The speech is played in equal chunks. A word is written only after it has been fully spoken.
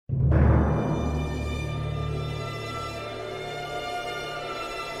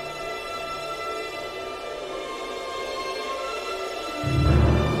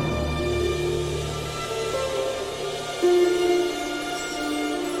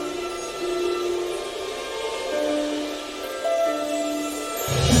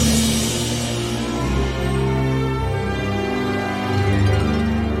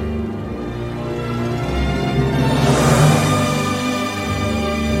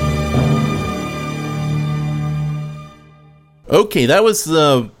Okay, that was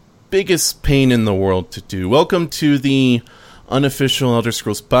the biggest pain in the world to do. Welcome to the unofficial Elder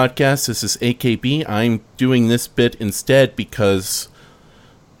Scrolls podcast. This is AKB. I'm doing this bit instead because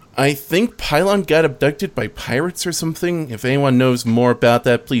I think Pylon got abducted by pirates or something. If anyone knows more about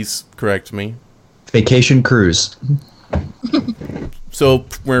that, please correct me. Vacation cruise. So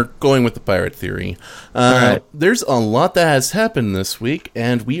we're going with the pirate theory. Right. There's a lot that has happened this week,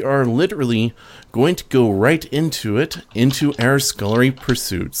 and we are literally going to go right into it, into our scholarly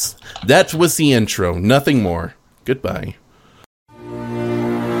pursuits. That was the intro, nothing more. Goodbye.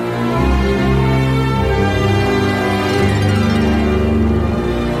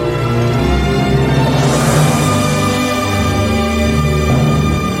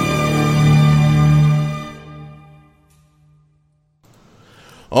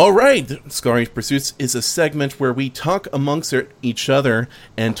 All right, Scholarly Pursuits is a segment where we talk amongst each other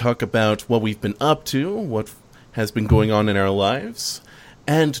and talk about what we've been up to, what has been going on in our lives.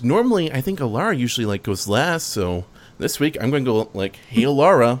 And normally, I think Alara usually goes last, so this week I'm going to go hey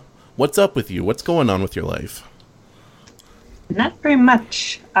Alara, what's up with you? What's going on with your life? Not very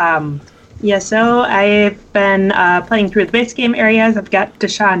much. So I've been playing through the base game areas. I've got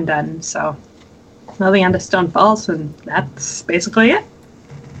Deshaun done, so moving on to Stone Falls, and that's basically it.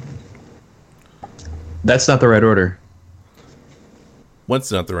 That's not the right order.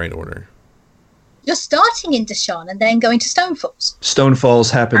 What's not the right order? You're starting in Deshaun and then going to Stone Falls. Stone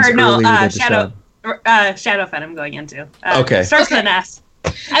Falls happens earlier than Deshaun. Shadowfen I'm going into. Okay. Starts with an S.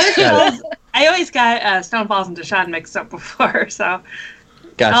 I always got Stone Falls and Deshaun mixed up before, so...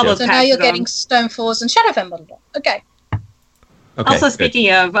 Gotcha. So now you're getting Stone Falls and Shadowfen bundled up. Okay. Also,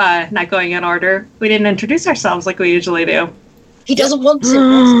 speaking of not going in order, we didn't introduce ourselves like we usually do. He doesn't want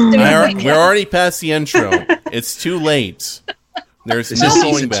to. We're already past the intro. It's too late. There's This no is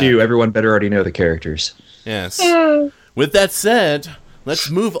going season back. 2. Everyone better already know the characters. Yes. With that said, let's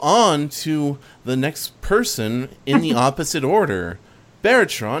move on to the next person in the opposite order.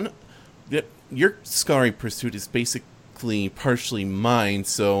 Baratron, your scholarly pursuit is basically partially mine,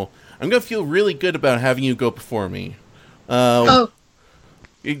 so I'm going to feel really good about having you go before me. Okay.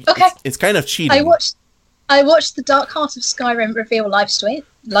 It's kind of cheating. I watched the Dark Heart of Skyrim reveal live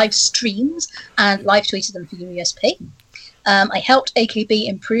streams and live tweeted them for UESP. I helped AKB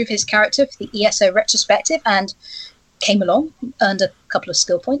improve his character for the ESO retrospective and came along, earned a couple of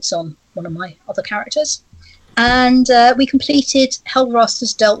skill points on one of my other characters. And we completed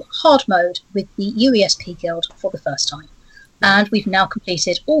Hellraster's Dealt hard mode with the UESP guild for the first time. And we've now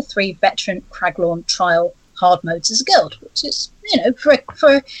completed all 3 veteran Craglorn trial hard modes as a guild, which is,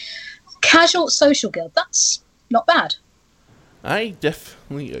 for a casual social guild, that's not bad. I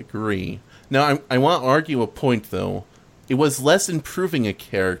definitely agree. Now, I want to argue a point, though. It was less improving a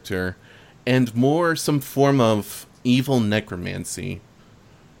character and more some form of evil necromancy.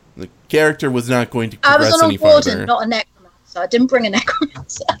 The character was not going to progress any farther. I was on a warden, not a necromancer. I didn't bring a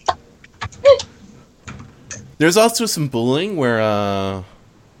necromancer. There's also some bullying where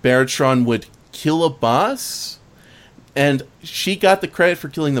Baratron would kill a boss, and she got the credit for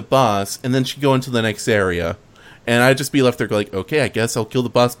killing the boss, and then she'd go into the next area. And I'd just be left there okay, I guess I'll kill the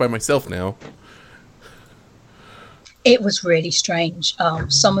boss by myself now. It was really strange.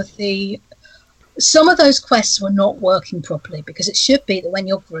 Some of those quests were not working properly, because it should be that when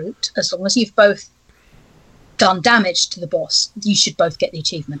you're grouped, as long as you've both done damage to the boss, you should both get the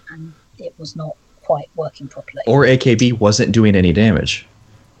achievement, and it was not quite working properly. Or AKB wasn't doing any damage.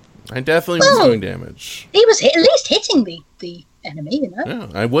 I definitely was doing damage. He was at least hitting the enemy, Yeah,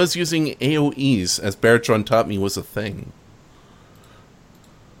 I was using AoEs, as Baratron taught me was a thing.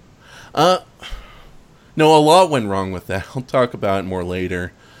 No, a lot went wrong with that. I'll talk about it more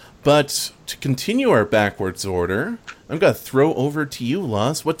later. But to continue our backwards order, I'm going to throw over to you,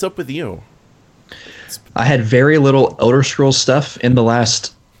 Loz. What's up with you? I had very little Elder Scrolls stuff in the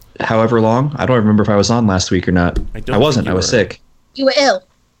last however long. I don't remember if I was on last week or not. I wasn't. I was sick. You were ill.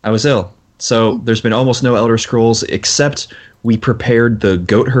 I was ill. So there's been almost no Elder Scrolls, except we prepared the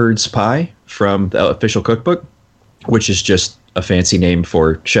Goat Herd's Pie from the official cookbook, which is just a fancy name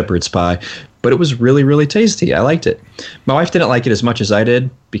for shepherd's pie. But it was really, really tasty. I liked it. My wife didn't like it as much as I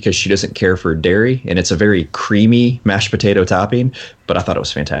did because she doesn't care for dairy, and it's a very creamy mashed potato topping, but I thought it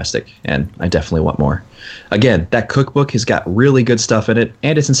was fantastic, and I definitely want more. Again, that cookbook has got really good stuff in it,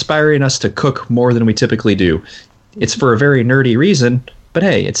 and it's inspiring us to cook more than we typically do. It's for a very nerdy reason, but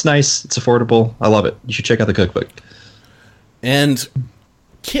hey, it's nice, it's affordable, I love it. You should check out the cookbook. And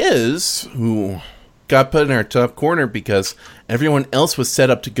Kiz, who got put in our top corner because everyone else was set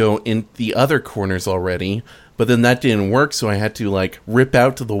up to go in the other corners already, but then that didn't work, so I had to like rip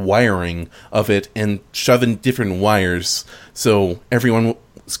out the wiring of it and shove in different wires so everyone's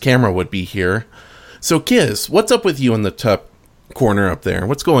camera would be here. So Kiz, what's up with you in the top corner up there?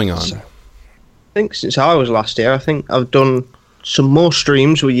 What's going on? I think since I was last here, I think I've done some more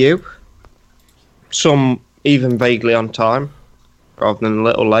streams with you. Some even vaguely on time, rather than a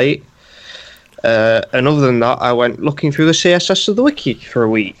little late. And other than that, I went looking through the CSS of the wiki for a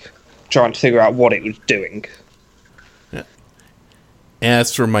week, trying to figure out what it was doing. Yeah.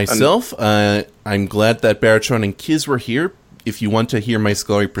 As for myself, I'm glad that Baratron and Kiz were here. If you want to hear my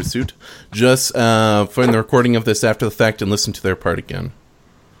Scholarly Pursuit, just find the recording of this after the fact and listen to their part again.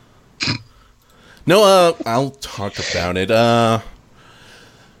 No, I'll talk about it.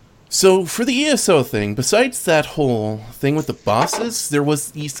 So, for the ESO thing, besides that whole thing with the bosses, there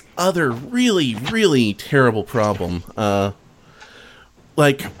was these other really, really terrible problem.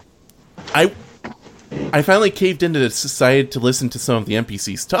 I finally caved into decided to listen to some of the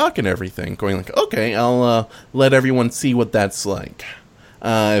NPCs talk and everything, going like, okay, I'll let everyone see what that's like,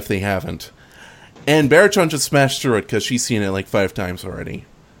 if they haven't. And Baratron just smashed through it because she's seen it like 5 times already.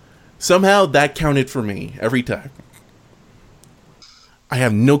 Somehow, that counted for me, every time. I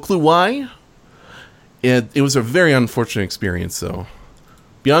have no clue why. It was a very unfortunate experience, though.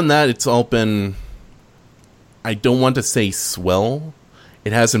 Beyond that, it's all been... I don't want to say swell.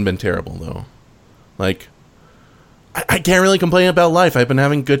 It hasn't been terrible, though. Like, I can't really complain about life. I've been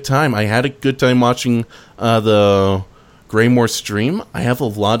having a good time. I had a good time watching the Greymoor stream. I have a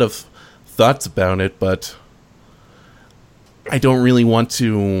lot of thoughts about it, but I don't really want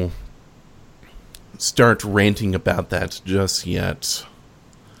to start ranting about that just yet.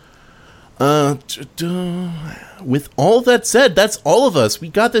 With all that said, that's all of us. We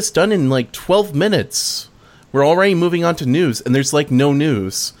got this done in like 12 minutes. We're already moving on to news, and there's like no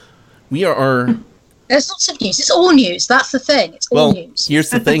news. We are... There's lots of news. It's all news. That's the thing. It's all news.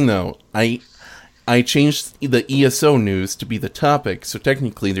 Here's the thing, though. I changed the ESO news to be the topic, so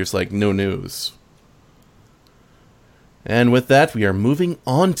technically there's like no news. And with that, we are moving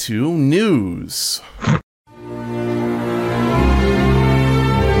on to news.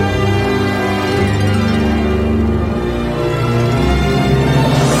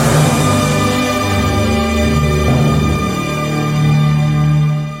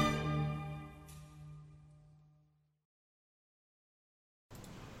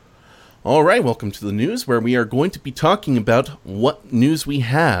 Alright, welcome to the news, where we are going to be talking about what news we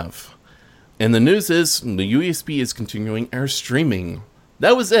have. And the news is, the USB is continuing our streaming.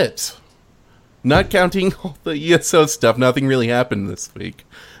 That was it. Not counting all the ESO stuff, nothing really happened this week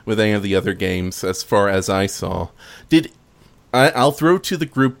with any of the other games, as far as I saw. I'll throw to the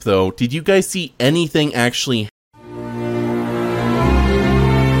group, though, did you guys see anything actually?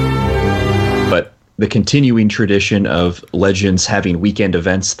 But the continuing tradition of Legends having weekend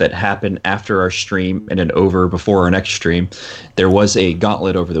events that happen after our stream and then over before our next stream. There was a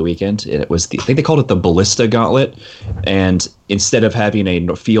gauntlet over the weekend. It was I think they called it the Ballista Gauntlet. And instead of having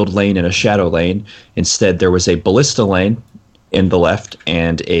a field lane and a shadow lane, instead there was a Ballista lane in the left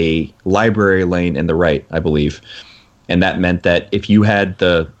and a library lane in the right, I believe. And that meant that if you had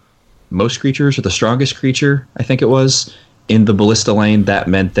the most creatures or the strongest creature, I think it was, in the Ballista lane, that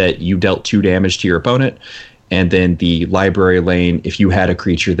meant that you dealt 2 damage to your opponent. And then the library lane, if you had a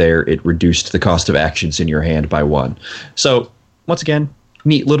creature there, it reduced the cost of actions in your hand by 1. So, once again,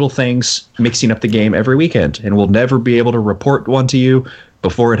 neat little things mixing up the game every weekend. And we'll never be able to report one to you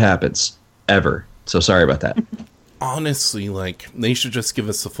before it happens. Ever. So sorry about that. Honestly, like, they should just give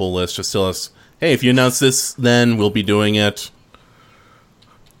us the full list. Just tell us, hey, if you announce this, then we'll be doing it.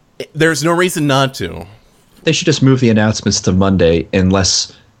 There's no reason not to. They should just move the announcements to Monday,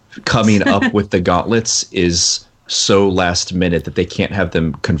 unless coming up with the gauntlets is so last minute that they can't have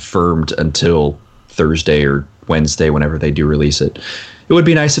them confirmed until Thursday or Wednesday, whenever they do release it. It would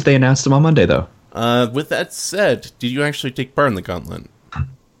be nice if they announced them on Monday, though. With that said, did you actually take part in the gauntlet?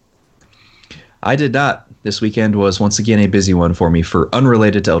 I did not. This weekend was once again a busy one for me for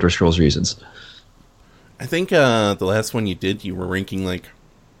unrelated to Elder Scrolls reasons. I think the last one you did, you were ranking like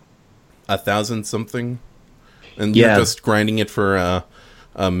 1,000 something. And you're just grinding it for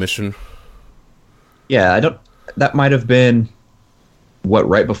a mission. Yeah, that might have been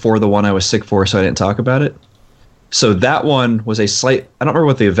right before the one I was sick for, so I didn't talk about it. So that one was I don't remember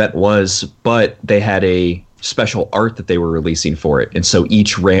what the event was, but they had a special art that they were releasing for it. And so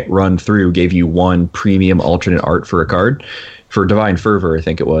each run through gave you 1 premium alternate art for a card, for Divine Fervor, I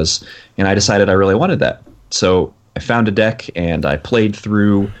think it was. And I decided I really wanted that. So I found a deck and I played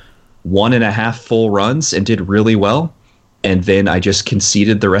through 1.5 full runs and did really well. and then I just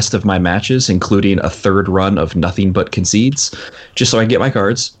conceded the rest of my matches, including a third run of nothing but concedes, just so I can get my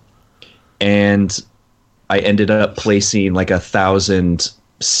cards. And I ended up placing like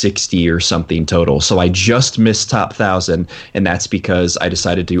 1,060 or something total. So I just missed top 1,000, and that's because I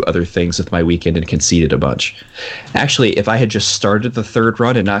decided to do other things with my weekend and conceded a bunch. Actually, if I had just started the third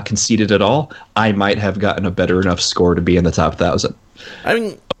run and not conceded at all, I might have gotten a better enough score to be in the top 1,000. I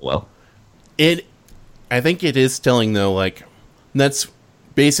mean, well, I think it is telling, though, like, that's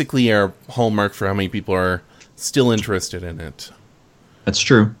basically our hallmark for how many people are still interested in it. That's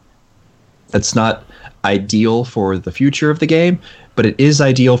true. That's not ideal for the future of the game, but it is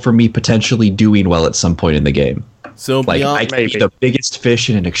ideal for me potentially doing well at some point in the game. So Like, beyond, I can be the biggest fish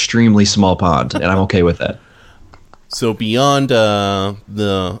in an extremely small pond, and I'm okay with that. so beyond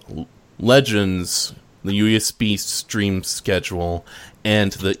the Legends, the USB stream schedule,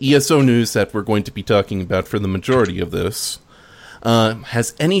 and the ESO news that we're going to be talking about for the majority of this,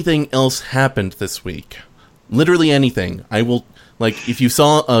 has anything else happened this week? Literally anything. I will, like, if you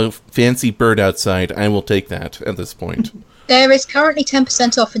saw a fancy bird outside, I will take that at this point. There is currently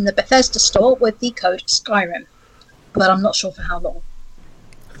 10% off in the Bethesda store with the code Skyrim, but I'm not sure for how long.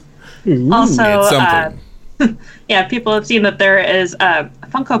 Also, It's something. yeah, people have seen that there is a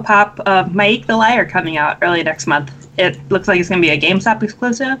Funko Pop of Mike the Liar coming out early next month. It looks like it's going to be a GameStop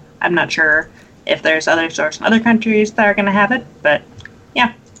exclusive. I'm not sure if there's other stores in other countries that are going to have it, but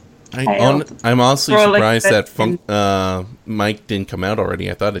yeah. I'm honestly throw a link surprised to it that Mike didn't come out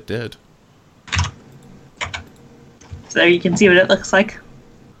already. I thought it did. So there you can see what it looks like.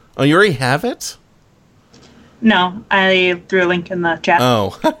 Oh, you already have it? No, I threw a link in the chat.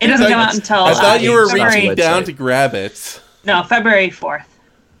 Oh. It doesn't come out until I thought you were February. reaching down to grab it. No, February 4th.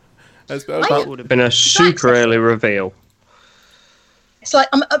 That would have been a super early reveal. It's like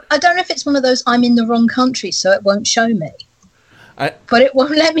I don't know if it's one of those I'm in the wrong country, so it won't show me. But it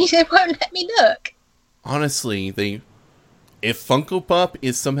won't let me. It won't let me look. Honestly, if Funko Pop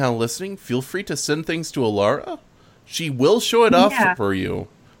is somehow listening, feel free to send things to Alara. She will show it off for you.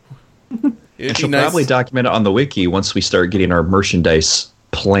 And she'll probably document it on the wiki once we start getting our merchandise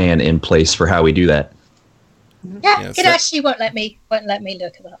plan in place for how we do that. Yeah, it actually won't let me look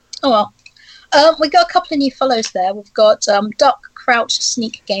at that. Oh well. We got a couple of new follows there. We've got Duck Crouch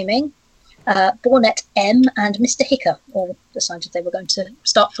Sneak Gaming, Bornet M, and Mr. Hicker all decided they were going to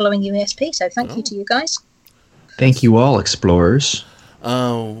start following UESP. So thank you to you guys. Thank you all, explorers.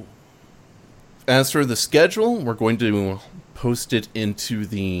 As for the schedule, we're going to post it into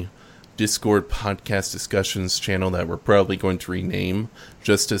the Discord podcast discussions channel that we're probably going to rename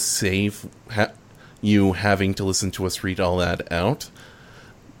just to save you having to listen to us read all that out.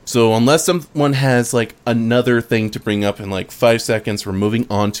 So unless someone has like another thing to bring up in like 5 seconds, we're moving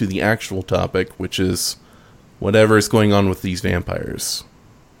on to the actual topic, which is whatever is going on with these vampires.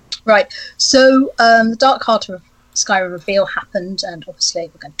 Right. So the Dark Heart of Skyrim reveal happened, and obviously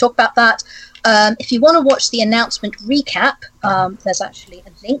we're going to talk about that. If you want to watch the announcement recap, there's actually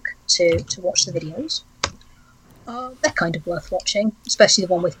a link to watch the videos. They're kind of worth watching, especially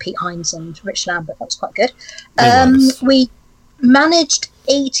the one with Pete Hines and Rich Lambert. That was quite good. We managed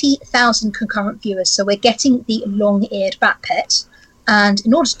 80,000 concurrent viewers, so we're getting the long-eared bat pet. And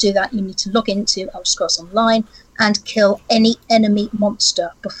in order to do that, you need to log into Elder Scrolls Online and kill any enemy monster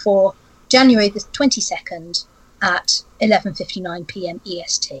before January the 22nd at 11:59 p.m.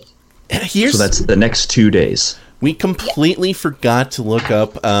 EST. So that's the next 2 days. We completely forgot to look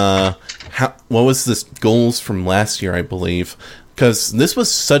up what was this goals from last year, I believe, because this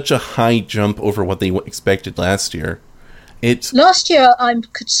was such a high jump over what they expected last year. Last year, I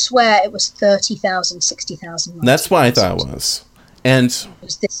could swear it was 30,000, 60,000. That's what I thought it was. And it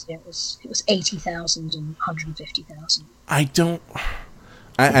was this year. It was 80,000 and 150,000.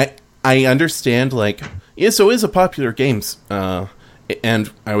 I understand, like, ESO is a popular game,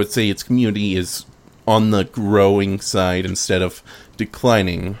 and I would say its community is on the growing side instead of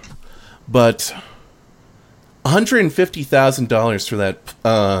declining. But $150,000 for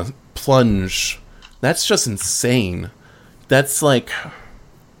that plunge, that's just insane. That's like,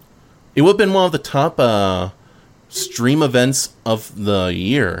 it would have been one of the top stream events of the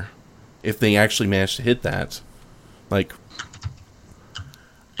year if they actually managed to hit that. Like,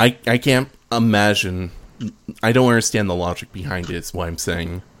 I can't imagine. I don't understand the logic behind it, is what I'm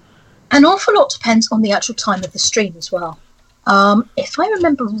saying. An awful lot depends on the actual time of the stream as well. If I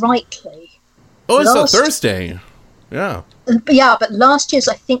remember rightly... Oh, it's a Thursday. Yeah. Yeah, but last year's,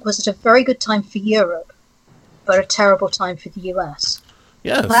 I think, was at a very good time for Europe, but a terrible time for the US.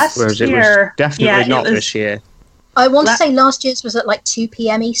 Yes. Whereas it was definitely not this year. I want to say last year's was at like 2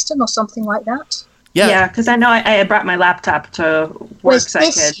 p.m. Eastern or something like that. Yeah, because I know I had brought my laptop to work Whereas so I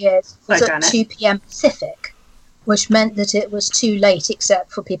this could year's was click at on it. 2 p.m. Pacific, which meant that it was too late,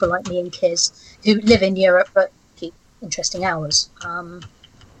 except for people like me and Kiz, who live in Europe but keep interesting hours.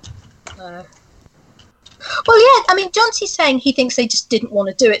 Well, yeah, I mean, Johnson's saying he thinks they just didn't want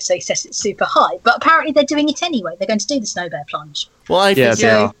to do it, so he sets it super high. But apparently they're doing it anyway. They're going to do the Snow Bear Plunge. Well, I Yeah, figured they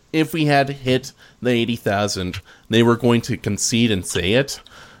are. if we had hit the 80,000, they were going to concede and say it.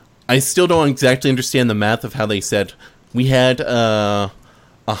 I still don't exactly understand the math of how they said we had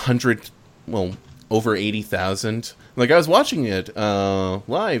 100, well, over 80,000. Like, I was watching it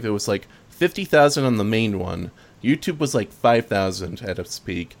live. It was like 50,000 on the main one. YouTube was like 5,000 at its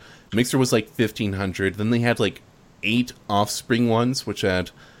peak. Mixer was like 1,500. Then they had like 8 Offspring ones, which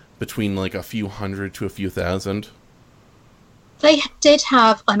had between like a few hundred to a few thousand. They did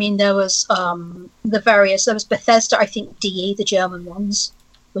have, I mean, there was there was Bethesda, I think DE, the German ones,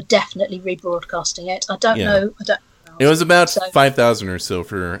 were definitely rebroadcasting it. I don't know. It was about So- 5,000 or so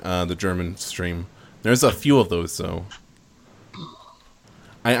for the German stream. There's a few of those, though.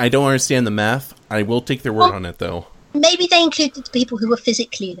 I don't understand the math. I will take their word on it, though. Maybe they included the people who were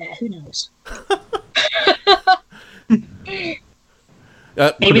physically there. Who knows? Maybe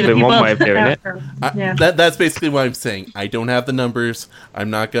have the been one people way of doing it. Yeah. That's basically what I'm saying. I don't have the numbers. I'm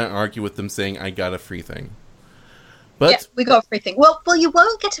not going to argue with them saying I got a free thing. But Yeah, we got a free thing. Well, you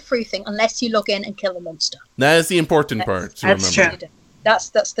won't get a free thing unless you log in and kill a monster. that is the important part to That's remember. true. That's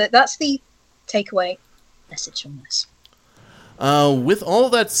the takeaway message from this. With all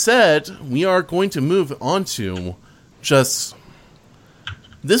that said, we are going to move on to just...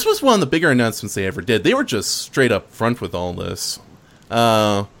 This was one of the bigger announcements they ever did. They were just straight up front with all this.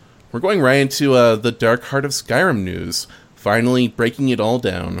 We're going right into the Dark Heart of Skyrim news. Finally breaking it all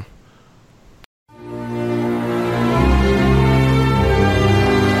down.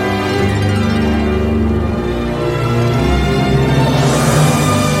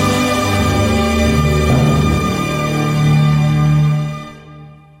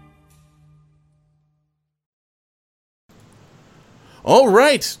 All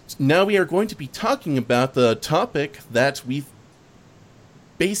right, now we are going to be talking about the topic that we've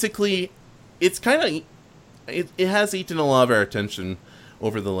basically, it's kind of, it has eaten a lot of our attention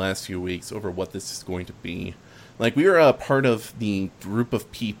over the last few weeks over what this is going to be. Like, we were a part of the group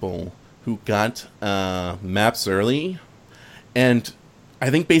of people who got maps early, and I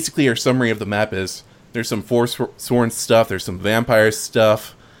think basically our summary of the map is there's some Forsworn stuff, there's some vampire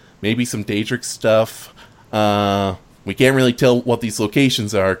stuff, maybe some Daedric stuff. We can't really tell what these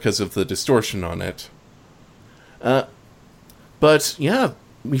locations are because of the distortion on it. But yeah,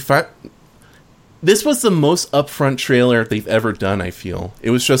 this was the most upfront trailer they've ever done, I feel. It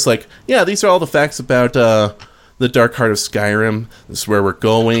was just like, yeah, these are all the facts about the Dark Heart of Skyrim. This is where we're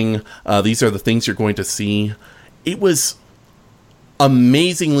going. These are the things you're going to see. It was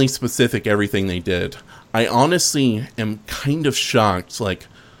amazingly specific, everything they did. I honestly am kind of shocked. Like,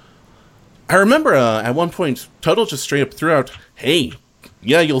 I remember at one point, Tuttle just straight up threw out, hey,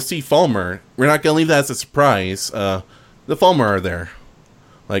 yeah, you'll see Falmer. We're not going to leave that as a surprise. The Falmer are there.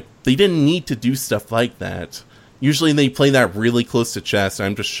 Like, they didn't need to do stuff like that. Usually they play that really close to chest, and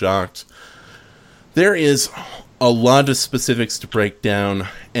I'm just shocked. There is a lot of specifics to break down,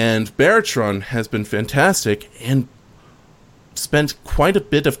 and Baratron has been fantastic and spent quite a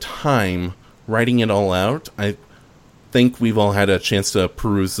bit of time writing it all out. I think we've all had a chance to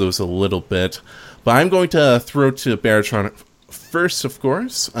peruse those a little bit, but I'm going to throw to Baratron first, of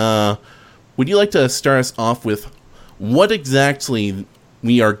course. Would you like to start us off with what exactly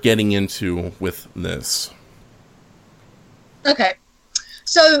we are getting into with this? Okay.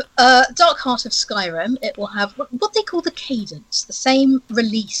 So, Dark Heart of Skyrim, it will have what they call the cadence, the same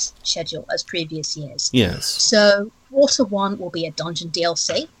release schedule as previous years. Yes. So, Quarter 1 will be a dungeon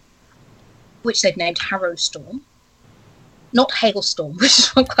DLC, which they've named Harrow Storm. Not Hailstorm, which is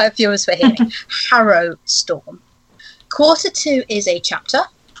what quite a few of us were hearing. Harrow Storm. Quarter 2 is a chapter,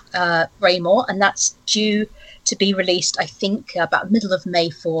 Greymoor, and that's due to be released, I think, about middle of May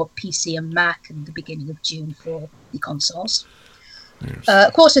for PC and Mac and the beginning of June for the consoles.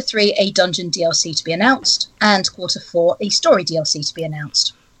 Yes. Quarter 3, a dungeon DLC to be announced, and Quarter 4, a story DLC to be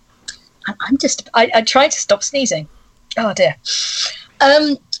announced. I tried to stop sneezing. Oh dear.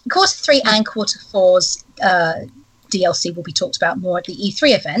 Quarter 3 and Quarter 4's DLC will be talked about more at the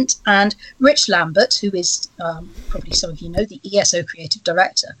E3 event, and Rich Lambert, who is probably some of you know, the ESO creative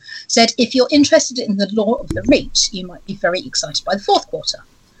director, said if you're interested in the lore of the Reach, you might be very excited by the fourth quarter.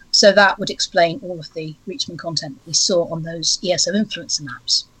 So that would explain all of the Reachman content that we saw on those ESO influencer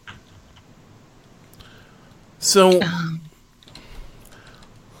maps. So,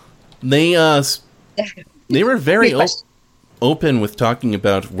 they They were very Good question. open with talking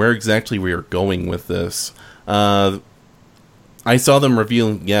about where exactly we are going with this. I saw them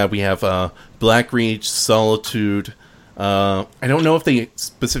revealing, we have Blackreach, Solitude. I don't know if they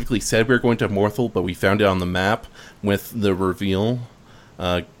specifically said we were going to Morthal, but we found it on the map with the reveal.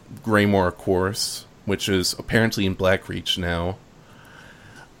 Greymoor, of course, which is apparently in Blackreach now.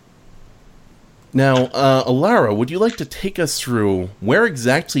 Now, Alara, would you like to take us through where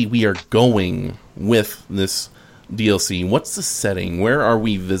exactly we are going with this DLC? What's the setting? Where are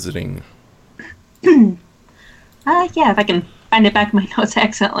we visiting? If I can find it back in my notes, I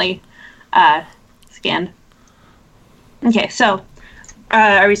accidentally scanned. Okay, so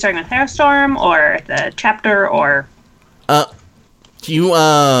are we starting with Hailstorm or the chapter or? Do you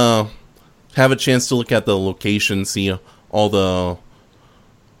have a chance to look at the location, see all the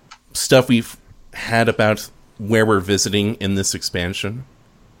stuff we've had about where we're visiting in this expansion?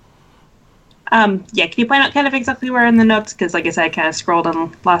 Can you point out kind of exactly where in the notes? Because, like I said, I kind of scrolled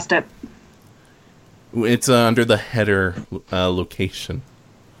and lost it. It's under the header location.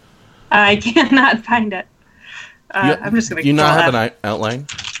 I cannot find it. I'm just going to. Do you not have an outline?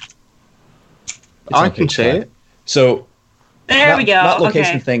 I can see it. So there we go. Not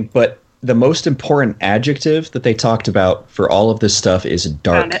location Okay. thing, but the most important adjective that they talked about for all of this stuff is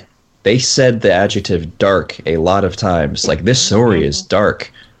dark. Found it. They said the adjective dark a lot of times. Like, this story is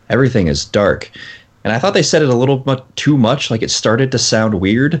dark. Everything is dark. And I thought they said it a little too much. Like, it started to sound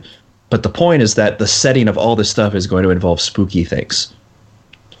weird. But the point is that the setting of all this stuff is going to involve spooky things.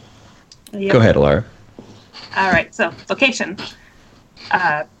 Yep. Go ahead, Alara. All right, so location.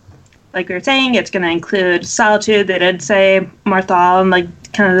 Like we were saying, it's going to include Solitude. They did say Morthal and like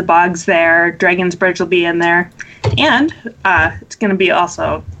kind of the bogs there. Dragon's Bridge will be in there. And it's going to be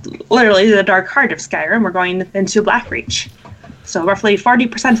also literally the dark heart of Skyrim. We're going into Blackreach. So roughly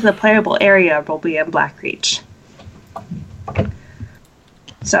 40% of the playable area will be in Blackreach.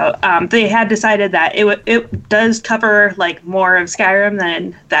 So they had decided that it does cover like more of Skyrim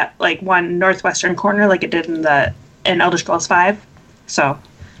than that like one northwestern corner like it did in Elder Scrolls V. So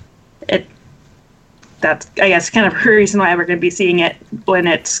that's I guess kind of a reason why we're going to be seeing it when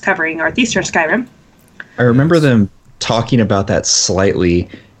it's covering northeastern Skyrim. I remember them talking about that slightly.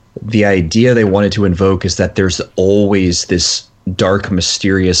 The idea they wanted to invoke is that there's always this dark,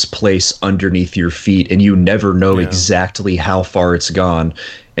 mysterious place underneath your feet, and you never know exactly how far it's gone.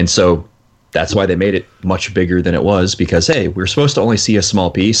 And so that's why they made it much bigger than it was, because, hey, we're supposed to only see a small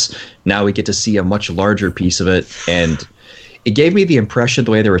piece. Now we get to see a much larger piece of it. And it gave me the impression,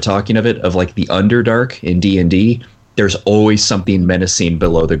 the way they were talking of it, of like the Underdark in D&D. There's always something menacing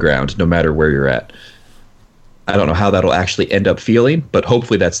below the ground, no matter where you're at. I don't know how that'll actually end up feeling, but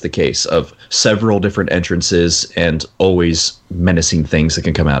hopefully that's the case, of several different entrances and always menacing things that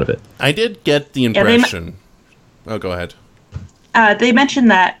can come out of it. I did get the impression... go ahead. They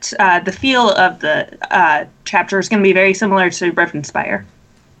mentioned that the feel of the chapter is going to be very similar to Rivenspire.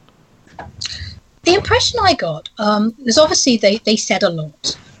 The impression I got is obviously they said a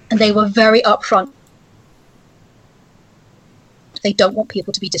lot, and they were very upfront. They don't want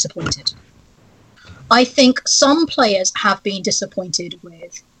people to be disappointed. I think some players have been disappointed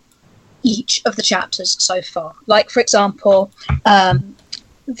with each of the chapters so far. Like, for example, the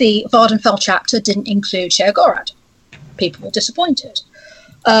Vardenfell chapter didn't include Sheogorath. People were disappointed.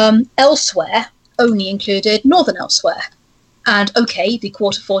 Elsewhere only included Northern Elsewhere. And okay, the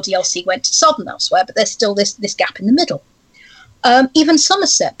Quarter 4 DLC went to Southern Elsewhere, but there's still this gap in the middle. Even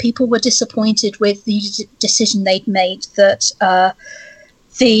Somerset, people were disappointed with the decision they'd made that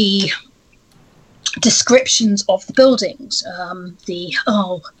the descriptions of the buildings,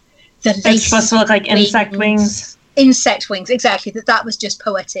 It's supposed to look like insect wings. Insect wings, exactly. That was just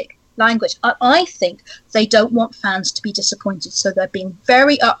poetic language. I think they don't want fans to be disappointed, so they're being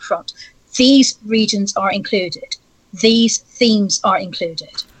very upfront. These regions are included. These themes are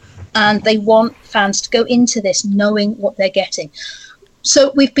included. And they want fans to go into this knowing what they're getting.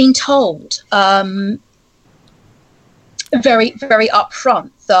 So we've been told very, very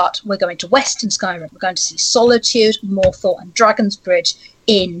upfront that we're going to Western Skyrim. We're going to see Solitude, Morthal, and Dragon's Bridge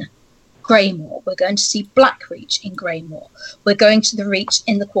in Greymoor. We're going to see Blackreach in Greymoor. We're going to the Reach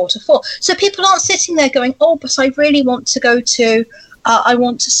in the Quarter 4. So people aren't sitting there going, oh, but I really want to go to, I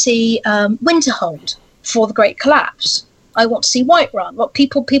want to see Winterhold for the Great Collapse. I want to see Whiterun. What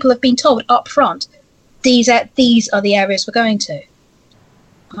people have been told up front, these are the areas we're going to.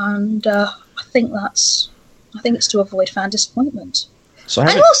 And I think it's to avoid fan disappointment. So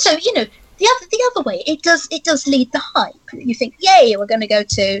and also, the other way, it does lead the hype. You think, yay, we're going to go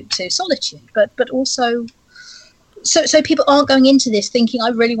to Solitude, but also, so people aren't going into this thinking, I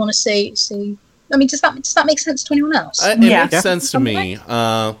really want to see I mean, does that make sense to anyone else? It makes sense to me.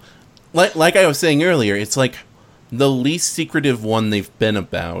 Like I was saying earlier, it's like the least secretive one they've been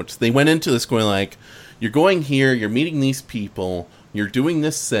about. They went into this going like, you're going here, you're meeting these people, you're doing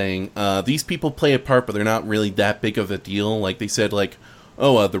this thing. These people play a part, but they're not really that big of a deal. Like they said, like,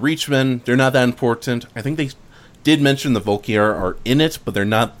 the Reachmen, they're not that important. I think they did mention the Volkiar are in it, but they're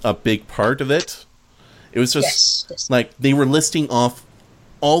not a big part of it. It was just like they were listing off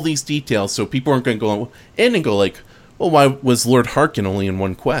all these details, so people aren't going to go in and go like, well, why was Lord Harkin only in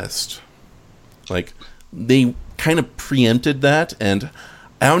one quest? Like, they kind of preempted that, and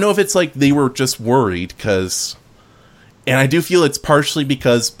I don't know if it's like they were just worried, because... And I do feel it's partially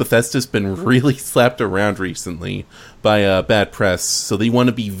because Bethesda's been really slapped around recently by bad press, so they want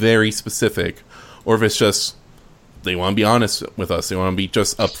to be very specific. Or if it's just, they want to be honest with us, they want to be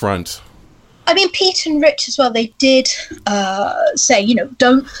just upfront. I mean, Pete and Rich as well, they did say,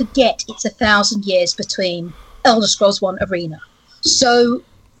 don't forget it's 1,000 years between Elder Scrolls 1 Arena. So,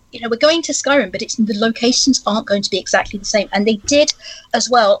 we're going to Skyrim, but the locations aren't going to be exactly the same. And they did as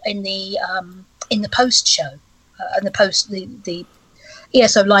well in the post show. And the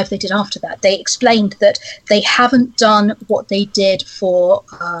ESO Live they did after that, they explained that they haven't done what they did for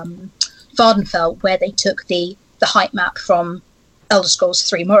Vardenfell, where they took the height map from Elder Scrolls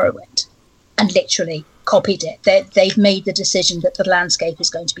 3 Morrowind and literally copied it. They've made the decision that the landscape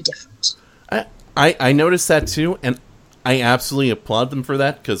is going to be different. I noticed that too, and I absolutely applaud them for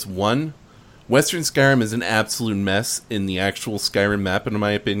that, because one, Western Skyrim is an absolute mess in the actual Skyrim map, in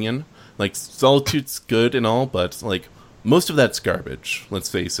my opinion. Like, Solitude's good and all, but, like, most of that's garbage, let's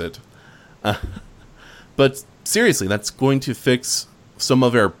face it. But, seriously, that's going to fix some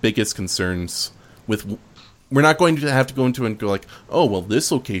of our biggest concerns with... We're not going to have to go into and go like, oh, well,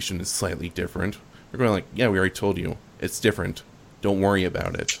 this location is slightly different. We're going like, yeah, we already told you. It's different. Don't worry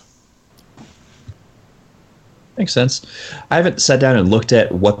about it. Makes sense. I haven't sat down and looked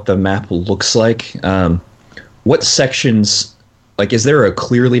at what the map looks like. What sections... Like, is there a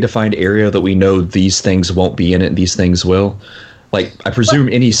clearly defined area that we know these things won't be in it and these things will? Like, I presume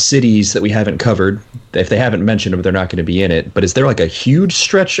any cities that we haven't covered, if they haven't mentioned them, they're not going to be in it. But is there, like, a huge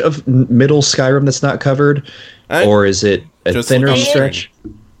stretch of middle Skyrim that's not covered? Or is it a thinner stretch?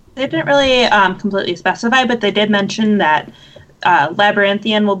 They didn't really completely specify, but they did mention that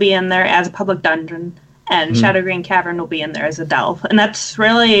Labyrinthian will be in there as a public dungeon, and Shadowgreen Cavern will be in there as a delve. And that's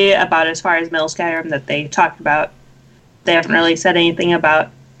really about as far as middle Skyrim that they talked about. They haven't really said anything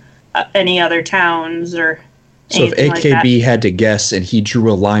about any other towns or so if AKB had to guess and he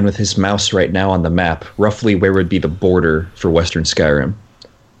drew a line with his mouse right now on the map, roughly where would be the border for Western Skyrim?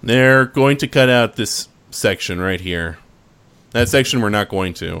 They're going to cut out this section right here. That section we're not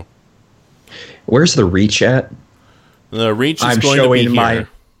going to. Where's the Reach at? The Reach is going to be here. My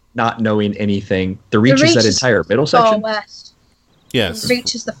not knowing anything. The Reach is that entire middle section? Far west. Yes. The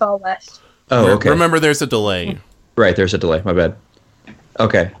Reach is the far west. Oh, okay. Remember, there's a delay. Right, there's a delay. My bad.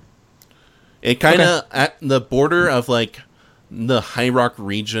 Okay. It kind of, at the border of, like, the High Rock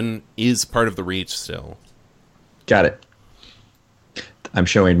region is part of the Reach still. Got it. I'm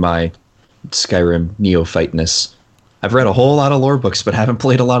showing my Skyrim neophyteness. I've read a whole lot of lore books, but haven't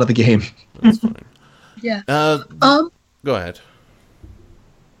played a lot of the game. That's fine. Yeah. Go ahead.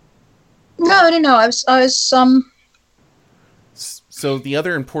 No. I was So the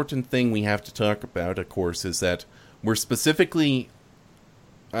other important thing we have to talk about, of course, is that we're specifically...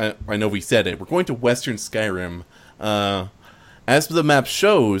 I know we said it. We're going to Western Skyrim. As the map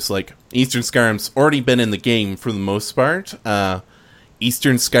shows, like, Eastern Skyrim's already been in the game for the most part.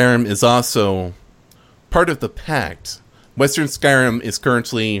 Eastern Skyrim is also part of the Pact. Western Skyrim is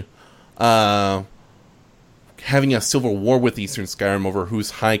currently having a civil war with Eastern Skyrim over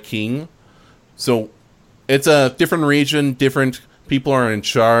who's High King. So it's a different region, different people are in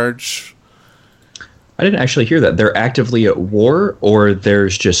charge. I didn't actually hear that. They're actively at war, or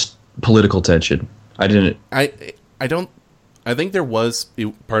there's just political tension? I didn't... I think there was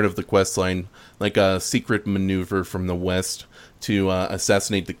part of the quest line, like a secret maneuver from the west to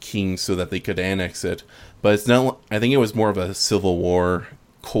assassinate the king so that they could annex it. But it's not... I think it was more of a civil war,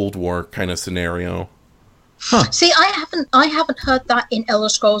 Cold War kind of scenario. Huh. See, I haven't heard that in Elder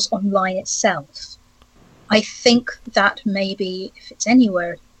Scrolls Online itself. I think that maybe, if it's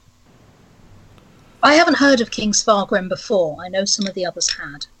anywhere... I haven't heard of King Svargrim before. I know some of the others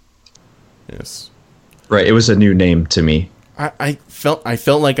had. Yes. Right, it was a new name to me. I felt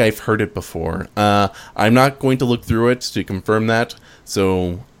like I've heard it before. I'm not going to look through it to confirm that,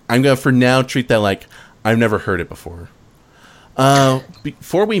 so I'm going to, for now, treat that like I've never heard it before.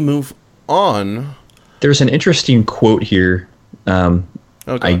 Before we move on... There's an interesting quote here. Oh,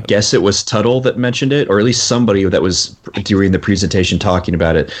 I guess it was Tuttle that mentioned it, or at least somebody that was during the presentation talking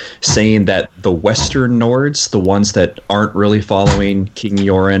about it, saying that the Western Nords, the ones that aren't really following King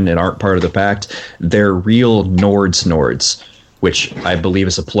Yoren and aren't part of the pact, they're real Nords, which I believe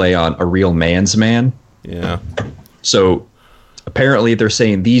is a play on a real man's man. Yeah. So apparently they're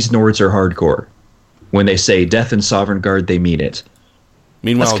saying these Nords are hardcore. When they say Death and Sovereign Guard, they mean it.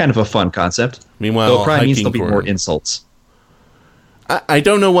 Meanwhile, that's kind of a fun concept. Meanwhile, though it probably means hiking there'll be more insults. I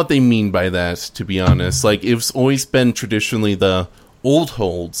don't know what they mean by that, to be honest. Like, it's always been traditionally the old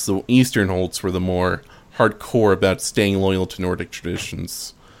holds, the Eastern holds, were the more hardcore about staying loyal to Nordic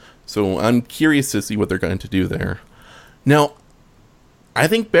traditions. So I'm curious to see what they're going to do there. Now, I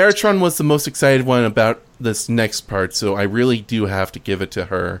think Baratron was the most excited one about this next part, so I really do have to give it to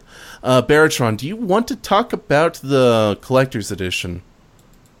her. Baratron, do you want to talk about the Collector's Edition?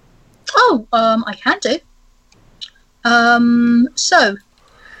 Oh, I can do. So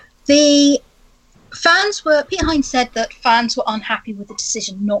the fans were, Peter Hines said that fans were unhappy with the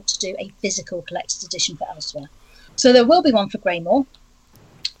decision not to do a physical collector's edition for Elsewhere. So there will be one for Greymoor,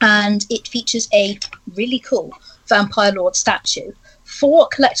 and it features a really cool Vampire Lord statue, 4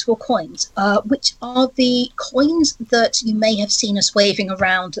 collectible coins, which are the coins that you may have seen us waving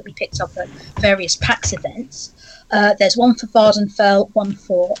around that we picked up at various PAX events. There's one for Vardenfell, one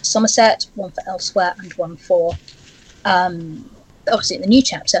for Somerset, one for Elsewhere, and one for obviously in the new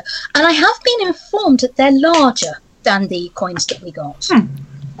chapter. And I have been informed that they're larger than the coins that we got.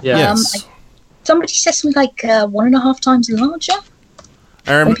 Yes. Somebody said something like 1.5 times larger.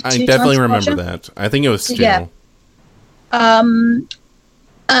 I definitely remember that. I think it was 2. Yeah.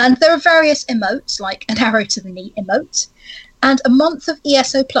 And there are various emotes, like an arrow to the knee emote, and a month of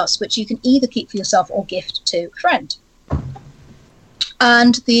ESO Plus, which you can either keep for yourself or gift to a friend.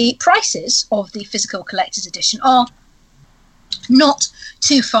 And the prices of the physical collector's edition are not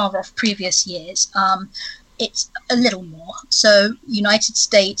too far off previous years. It's a little more. So United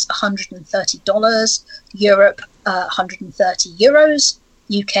States, $130, Europe, 130 euros,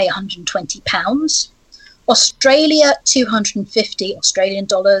 UK, 120 pounds, Australia, 250 Australian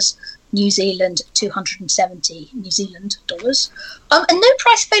dollars, New Zealand, 270 New Zealand dollars. And no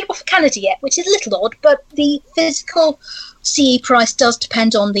price available for Canada yet, which is a little odd, but the physical CE price does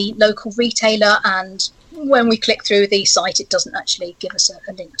depend on the local retailer, and when we click through the site, it doesn't actually give us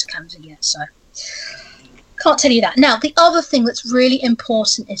a link to Canada yet, so can't tell you that. Now, the other thing that's really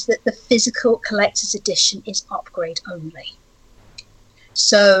important is that the physical collector's edition is upgrade only.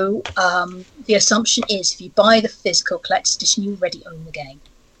 So the assumption is if you buy the physical collector's edition, you already own the game.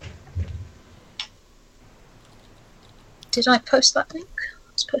 Did I post that link?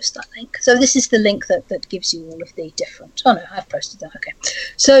 Let's post that link. So this is the link that gives you all of the different... Oh no, I've posted that. Okay.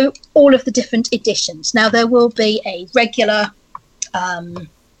 So all of the different editions. Now there will be a regular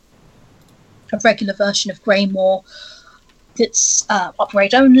version of Greymoor that's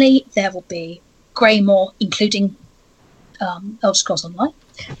upgrade only. There will be Greymoor, including Elder Scrolls Online.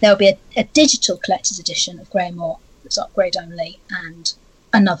 There will be a digital collector's edition of Greymoor that's upgrade only, and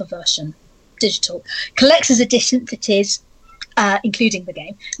another version, digital collector's edition that is including the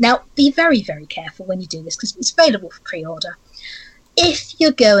game. Now, be very, very careful when you do this because it's available for pre-order. If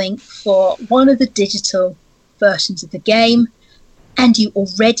you're going for one of the digital versions of the game and you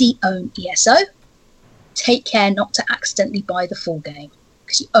already own ESO, take care not to accidentally buy the full game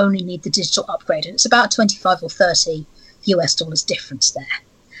because you only need the digital upgrade, and it's about 25 or 30 US dollars difference there.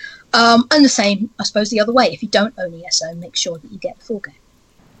 And the same, I suppose, the other way. If you don't own ESO, make sure that you get the full game.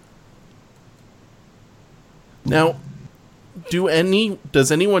 Now,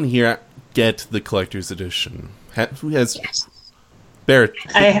 does anyone here get the collector's edition? Who has? Yes. Barrett.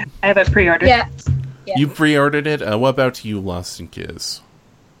 I have it pre-ordered. Yeah. You pre-ordered it? What about you, Lost and Kiz?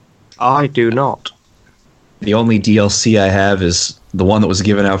 I do not. The only DLC I have is the one that was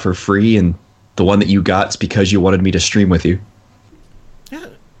given out for free, and the one that you got is because you wanted me to stream with you. Yeah.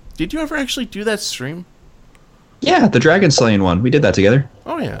 Did you ever actually do that stream? Yeah, the Dragon Slaying one. We did that together.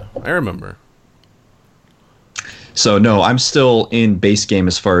 Oh yeah, I remember. So no, I'm still in base game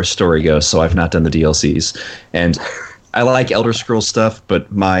as far as story goes, so I've not done the DLCs. And I like Elder Scrolls stuff,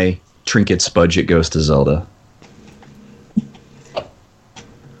 but my trinkets budget goes to Zelda.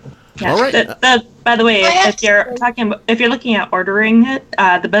 Yeah. All right. By the way, if you're looking at ordering it,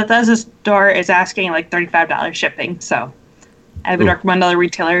 the Bethesda store is asking like $35 shipping. So I would recommend other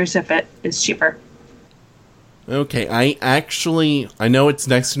retailers if it is cheaper. Okay, I know it's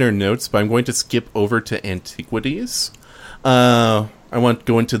next in our notes, but I'm going to skip over to Antiquities. I want to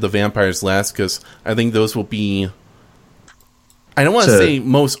go into the vampires last because I think those will be... I don't want to say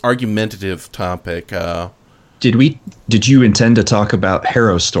most argumentative topic. Did you intend to talk about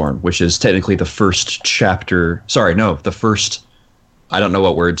Harrowstorm, which is technically the first chapter? Sorry, no, the first. I don't know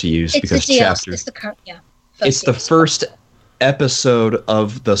what word to use because chapter. It's the current, It's the first episode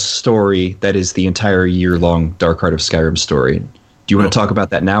of the story that is the entire year-long Dark Heart of Skyrim story. Do you want to talk about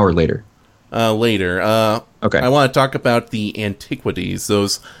that now or later? Later. Okay. I want to talk about the antiquities.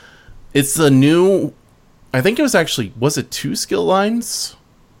 It's the new. I think it was it 2 skill lines?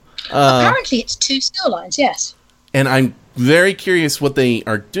 Apparently, it's 2 skill lines. Yes. And I'm very curious what they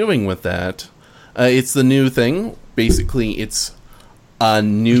are doing with that. It's the new thing. Basically, it's a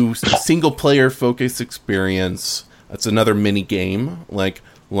new single-player focused experience. It's another mini game like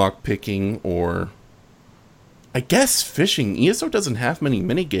lockpicking or, I guess, fishing. ESO doesn't have many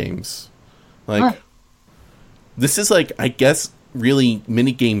mini games. This is like, I guess, really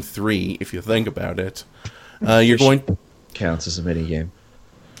mini game 3 if you think about it. You're going counts as a mini game.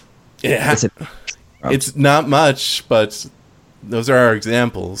 It's not much, but those are our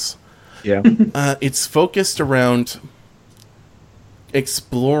examples. Yeah. It's focused around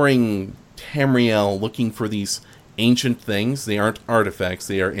exploring Tamriel, looking for these ancient things. They aren't artifacts,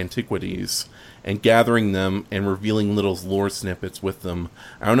 they are antiquities, and gathering them and revealing little lore snippets with them.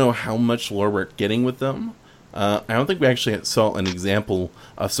 I don't know how much lore we're getting with them. I don't think we actually saw an example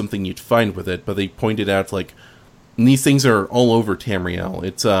of something you'd find with it, but they pointed out, like, these things are all over Tamriel.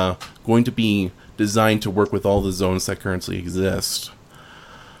 It's going to be designed to work with all the zones that currently exist.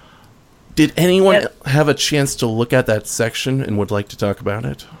 Did anyone have a chance to look at that section and would like to talk about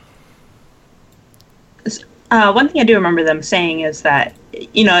it? One thing I do remember them saying is that,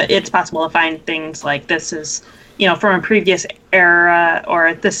 it's possible to find things like this is, from a previous era,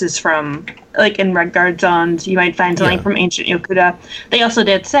 or this is from, like, in Redguard zones, you might find something from ancient Yokuda. They also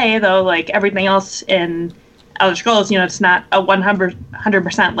did say, though, like, everything else in Elder Scrolls, it's not a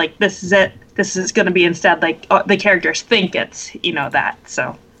 100% like, this is it. This is going to be instead, like, the characters think it's, that,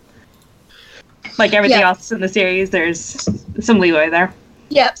 so. Like everything else in the series, there's some leeway there.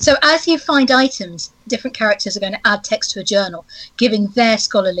 Yeah, so as you find items, different characters are going to add text to a journal, giving their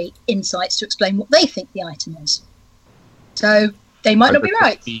scholarly insights to explain what they think the item is. So they might not be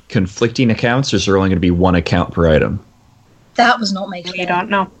right. Be conflicting accounts, or is there only going to be one account per item? That was not made clear. We don't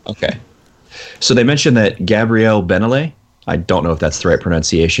know. Okay. So they mentioned that Gabrielle Benele, I don't know if that's the right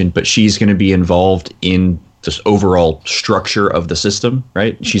pronunciation, but she's going to be involved in this overall structure of the system,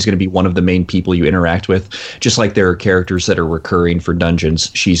 right? She's going to be one of the main people you interact with. Just like there are characters that are recurring for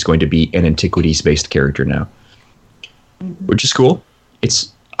dungeons, she's going to be an antiquities-based character now, which is cool.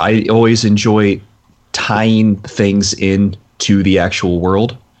 I always enjoy tying things in to the actual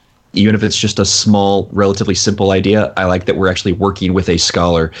world, even if it's just a small, relatively simple idea. I like that we're actually working with a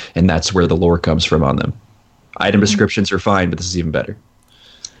scholar, and that's where the lore comes from on them. Item descriptions are fine, but this is even better.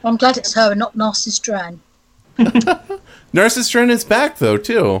 Well, I'm glad it's her and not Narcissus Dran. Narcissus Dran is back, though,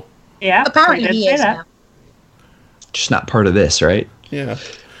 too. Yeah, apparently he is now. Just not part of this, right? Yeah.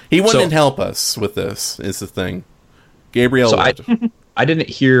 He wouldn't help us with this, is the thing. Gabriel would. I didn't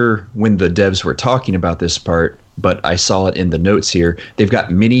hear when the devs were talking about this part, but I saw it in the notes here. They've got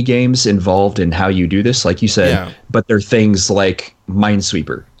mini games involved in how you do this, like you said, but they're things like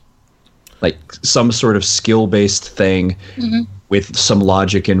Minesweeper. Like some sort of skill-based thing with some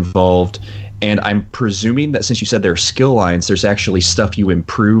logic involved. And I'm presuming that since you said there are skill lines, there's actually stuff you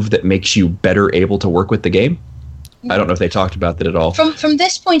improve that makes you better able to work with the game. I don't know if they talked about that at all. From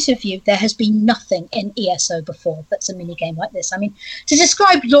this point of view, there has been nothing in ESO before that's a minigame like this. I mean, to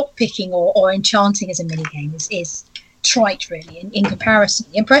describe lockpicking or enchanting as a minigame is trite, really, in comparison.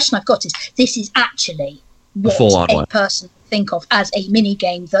 The impression I've got is this is actually what a person would think of as a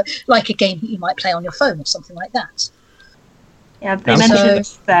minigame, like a game that you might play on your phone or something like that. Yeah, they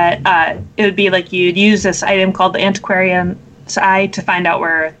mentioned that it would be like you'd use this item called the Antiquarian's Eye to find out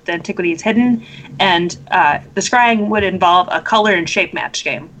where the antiquity is hidden, and the scrying would involve a color and shape match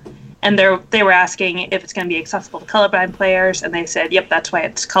game. And they were asking if it's going to be accessible to colorblind players, and they said, yep, that's why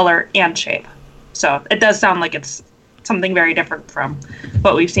it's color and shape. So it does sound like it's something very different from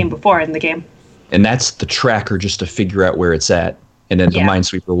what we've seen before in the game. And that's the tracker just to figure out where it's at. And then the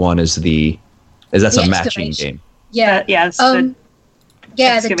Minesweeper one is that's a matching game. Yeah,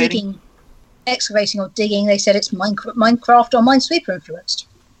 the digging, excavating or digging. They said it's Minecraft or Minesweeper influenced.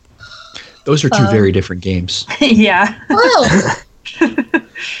 Those are two very different games. Yeah. Well,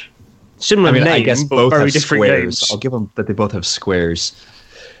 similar names, I guess both very have different squares. games. I'll give them that they both have squares.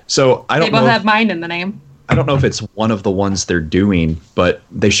 So I don't know. They both have mine in the name. I don't know if it's one of the ones they're doing, but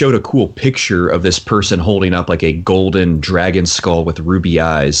they showed a cool picture of this person holding up like a golden dragon skull with ruby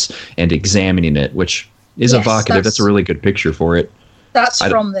eyes and examining it, which is evocative. That's a really good picture for it. That's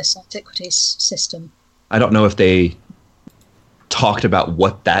from this Antiquities system. I don't know if they talked about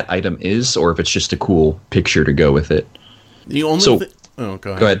what that item is or if it's just a cool picture to go with it. The only So- oh,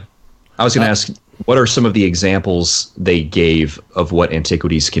 go ahead. Go ahead. I was going to ask, what are some of the examples they gave of what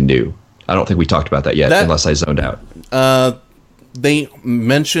Antiquities can do? I don't think we talked about that yet, unless I zoned out. They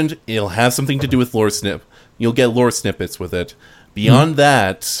mentioned it'll have something to do with lore snip. You'll get lore snippets with it. Beyond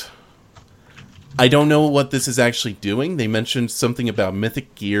that, I don't know what this is actually doing. They mentioned something about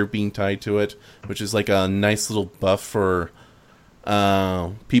mythic gear being tied to it, which is like a nice little buff for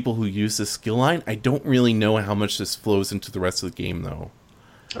people who use this skill line. I don't really know how much this flows into the rest of the game, though.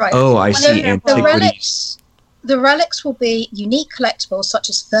 Right. Oh, I see. The Antiquities. relics will be unique collectibles such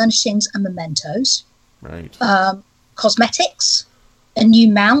as furnishings and mementos, Right. cosmetics, a new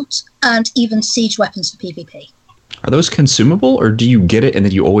mount, and even siege weapons for PvP. Are those consumable, or do you get it and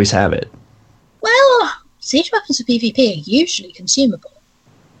then you always have it? Well, siege weapons for PvP are usually consumable,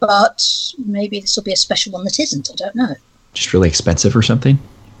 but maybe this will be a special one that isn't. I don't know. Just really expensive or something?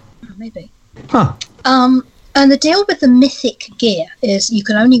 Maybe. Huh. And the deal with the mythic gear is you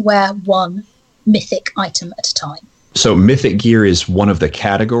can only wear one mythic item at a time. So mythic gear is one of the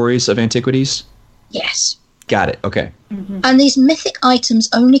categories of Antiquities? Yes. Got it. Okay. And these mythic items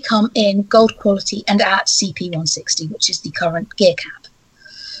only come in gold quality and at CP 160, which is the current gear cap.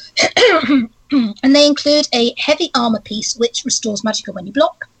 And they include a heavy armor piece, which restores magicka when you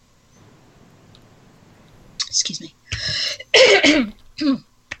block. Excuse me.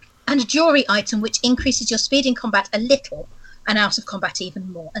 And a jewelry item, which increases your speed in combat a little and out of combat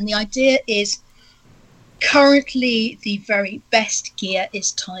even more. And the idea is currently the very best gear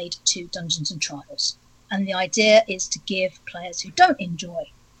is tied to Dungeons and Trials. And the idea is to give players who don't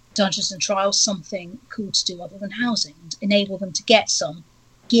enjoy Dungeons and Trials something cool to do other than housing and enable them to get some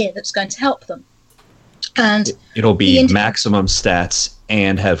gear that's going to help them. And It'll be The indi- maximum stats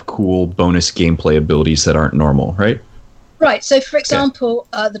and have cool bonus gameplay abilities that aren't normal, right? right, so for example,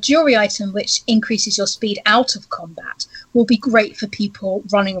 the jewelry item, which increases your speed out of combat, will be great for people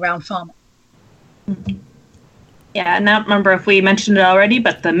running around farming. Yeah, and I don't remember if we mentioned it already,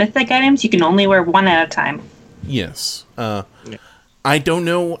 but the mythic items, you can only wear one at a time. Yes. I don't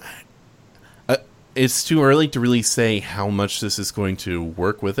know. It's too early to really say how much this is going to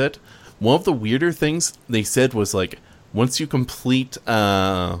work with it. One of the weirder things they said was, like, once you complete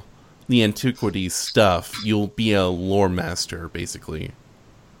the Antiquities stuff, you'll be a lore master, basically.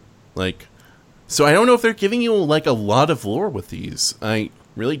 Like, so I don't know if they're giving you, like, a lot of lore with these. I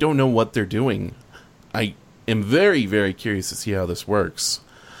really don't know what they're doing. I am very, very curious to see how this works.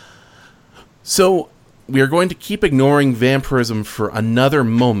 So, we are going to keep ignoring vampirism for another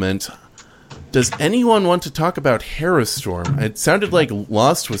moment. Does anyone want to talk about Harrowstorm? It sounded like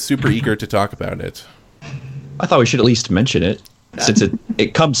Lost was super eager to talk about it. I thought we should at least mention it, since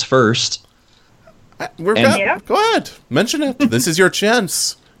it comes first. Go ahead, mention it. This is your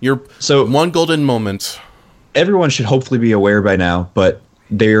chance. Your one golden moment. Everyone should hopefully be aware by now, but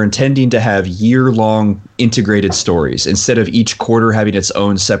they're intending to have year-long integrated stories. Instead of each quarter having its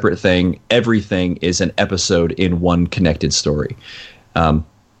own separate thing, everything is an episode in one connected story.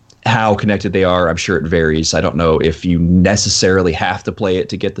 How connected they are, I'm sure it varies. I don't know if you necessarily have to play it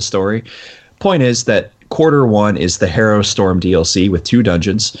to get the story. Point is that quarter one is the Harrowstorm DLC with 2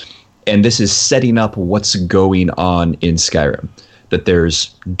 dungeons, and this is setting up what's going on in Skyrim. That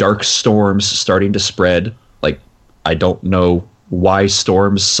there's dark storms starting to spread. Like, I don't know why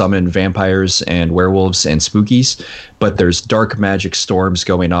storms summon vampires and werewolves and spookies, but there's dark magic storms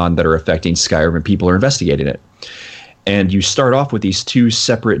going on that are affecting Skyrim, and people are investigating it. And you start off with these 2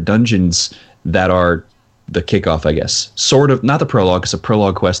 separate dungeons that are the kickoff, I guess. Sort of, not the prologue, because the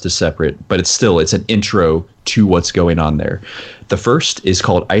prologue quest is separate, but it's an intro to what's going on there. The first is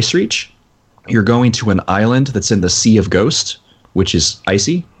called Ice Reach. You're going to an island that's in the Sea of Ghost, which is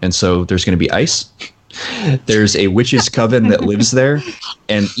icy, and so there's going to be ice. There's a witch's coven that lives there,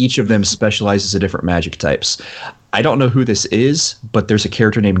 and each of them specializes in different magic types. I don't know who this is, but there's a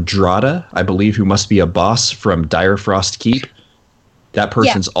character named Drada, I believe, who must be a boss from Direfrost Keep. That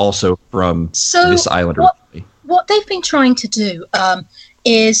person's also from this island. What they've been trying to do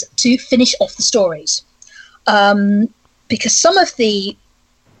is to finish off the stories. Because some of the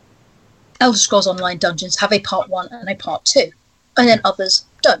Elder Scrolls Online dungeons have a part 1 and a part 2, and then others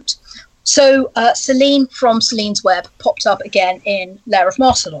don't. So Selene from Selene's Web popped up again in Lair of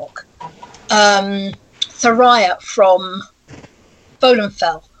Marsalok. Thariah from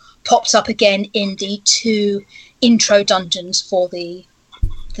Volenfell popped up again in the 2 intro dungeons for the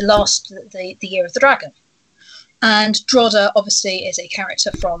Year of the Dragon. And Droda obviously is a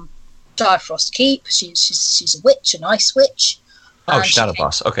character from Direfrost Keep. She's a witch, an ice witch. Oh, she's not a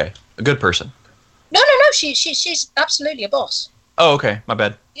boss. Okay, a good person. No. she's absolutely a boss. Oh, okay. My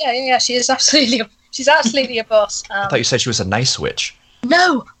bad. Yeah. She is absolutely. She's absolutely a boss. I thought you said she was a nice witch.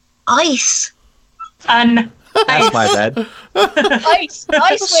 No, ice. That's That's my bad. Ice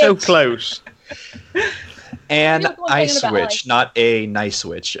So witch. close. An You're complaining ice about witch, ice. not a nice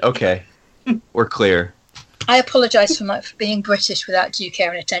witch. Okay. We're clear. I apologise for being British without due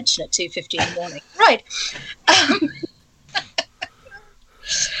care and attention at 2:50 in the morning. Right.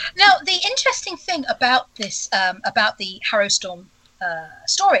 Now, the interesting thing about this, about the Harrowstorm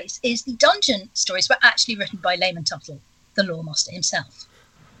stories, is the dungeon stories were actually written by Layman Tuttle, the Lawmaster himself.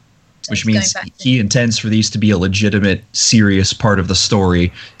 So Which going means back to- he intends for these to be a legitimate, serious part of the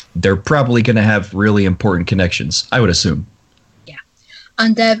story. They're probably going to have really important connections, I would assume.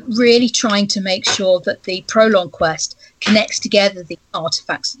 And they're really trying to make sure that the prologue quest connects together the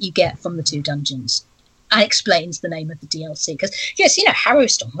artifacts that you get from the two dungeons and explains the name of the DLC. Because, yes,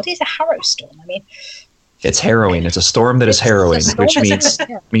 Harrowstorm. What is a Harrowstorm? I mean, It's harrowing. It's a storm that is It's a harrowing, storm which that's-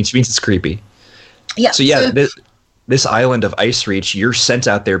 means it's creepy. yeah. So yeah, this island of Ice Reach, you're sent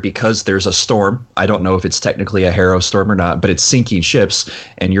out there because there's a storm. I don't know if it's technically a Harrow storm or not, but it's sinking ships,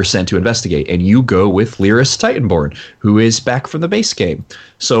 and you're sent to investigate. And you go with Lyris Titanborn, who is back from the base game.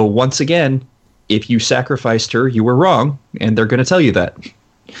 So once again, if you sacrificed her, you were wrong, and they're going to tell you that.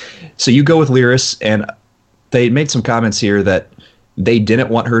 So you go with Lyris, and they made some comments here that they didn't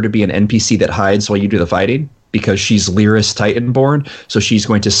want her to be an NPC that hides while you do the fighting, because she's Lyris Titanborn, so she's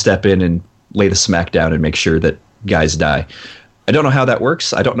going to step in and lay the smack down and make sure that guys die. I don't know how that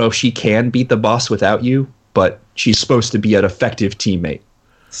works. I don't know if she can beat the boss without you, but she's supposed to be an effective teammate.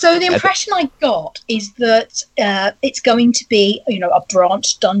 So the impression I got is that it's going to be, a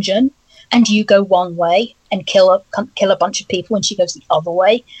branch dungeon, and you go one way and kill a bunch of people, and she goes the other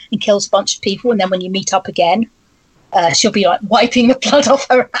way and kills a bunch of people, and then when you meet up again, she'll be like wiping the blood off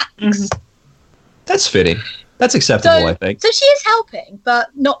her hands. Mhm. That's fitting. That's acceptable, I think. So she is helping, but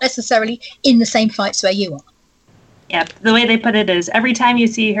not necessarily in the same fights where you are. Yeah, the way they put it is every time you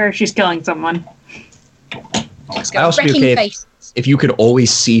see her, she's killing someone. Let's I go. also be Wrecking okay faces. if you could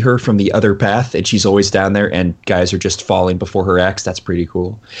always see her from the other path and she's always down there and guys are just falling before her axe. That's pretty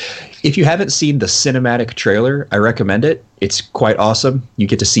cool. If you haven't seen the cinematic trailer, I recommend it. It's quite awesome. You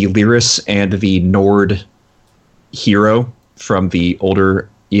get to see Lyris and the Nord hero from the older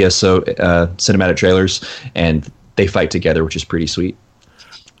ESO cinematic trailers, and they fight together, which is pretty sweet.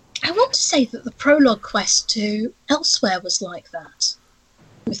 I want to say that the prologue quest to Elsewhere was like that.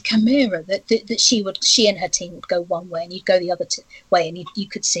 With Chimera, that she and her team would go one way and you'd go the other way, and you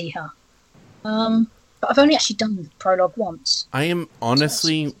could see her. But I've only actually done the prologue once. I am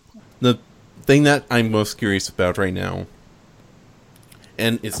honestly the thing that I'm most curious about right now,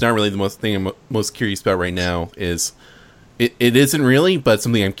 and it's not really the thing I'm most curious about right now, is it isn't really, but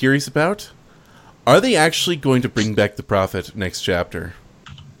something I'm curious about. Are they actually going to bring back the Prophet next chapter?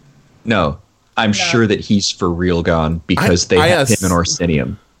 No, I'm sure that he's for real gone because they have him in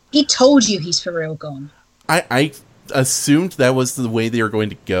Orsinium. He told you he's for real gone. I assumed that was the way they were going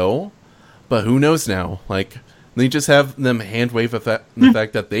to go, but who knows now? Like, they just have them hand wave the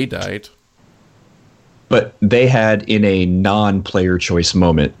fact that they died. But they had, in a non-player choice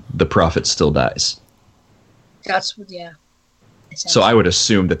moment, the Prophet still dies. That's So I would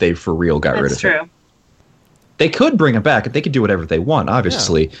assume that they for real got rid That's of true. it. They could bring it back. They could do whatever they want,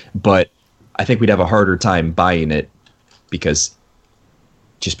 obviously. Yeah. But I think we'd have a harder time buying it because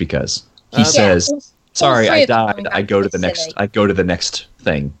he says, "Sorry, I died. I go to the next. I go to the next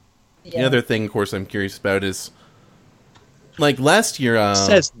thing." Yeah. The other thing, of course, I'm curious about is, like last year,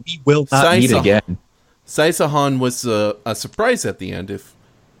 says we will not meet again. Saisahan was a surprise at the end. If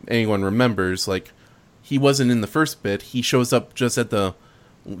anyone remembers, like he wasn't in the first bit. He shows up just at the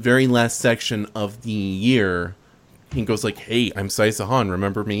very last section of the year. He goes like, "Hey, I'm Saisahan.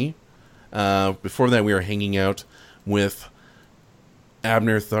 Remember me?" Before that, we were hanging out with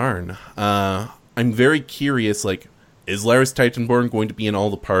Abner Tharn. I'm very curious, like, is Lyris Titanborn going to be in all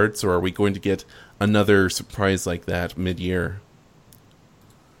the parts, or are we going to get another surprise like that mid-year?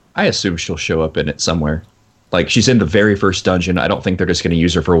 I assume she'll show up in it somewhere. Like, she's in the very first dungeon. I don't think they're just going to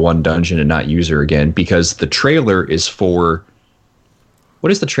use her for one dungeon and not use her again, because the trailer is for...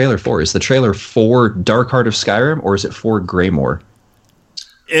 What is the trailer for? Is the trailer for Dark Heart of Skyrim, or is it for Greymoor?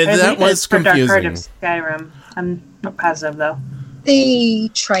 That was confusing. For Dark Heart of Skyrim. I'm not positive, though.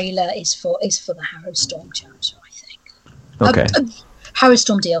 The trailer is for the Harrowstorm chapter, I think. Okay.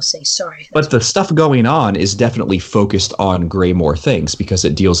 Harrowstorm DLC, sorry. But the stuff going on is definitely focused on Greymoor things, because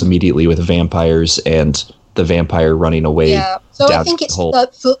it deals immediately with vampires and the vampire running away. Yeah, so I think it's for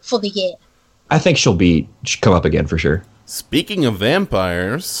the year. I think she'll come up again for sure. Speaking of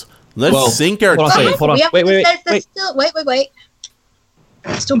vampires, Let's sync our hold on a second, teeth. hold on. We have- Wait. there's still, wait.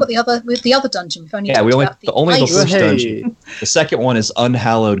 We've still got the other dungeon. We've only Yeah, talked we only about only the ice. first Hey. dungeon. The second one is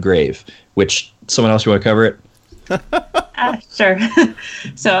Unhallowed Grave, which someone else you want to cover it? Sure.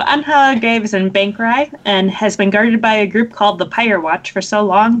 So, Unhallowed Grave is in Bankrai and has been guarded by a group called the Pyre Watch for so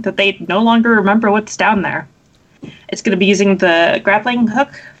long that they no longer remember what's down there. It's going to be using the grappling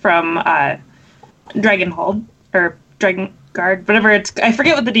hook from Dragonhold, or Dragon Guard, whatever it's... I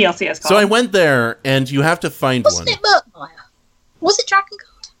forget what the DLC is called. So I went there, and you have to find Wasn't one. it Murkmire? Was it Dragon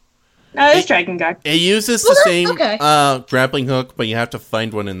Guard? No, it's Dragon Guard. It uses the Well, same okay. grappling hook, but you have to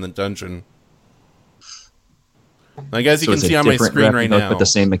find one in the dungeon. Like, as you So can it's a see on my different screen right grappling hook now, with the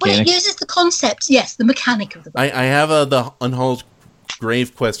same Well, it mechanic. uses the concept, yes, the mechanic of the bow. I have the Unhallowed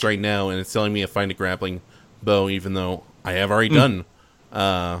Grave quest right now, and it's telling me to find a grappling bow, even though I have already done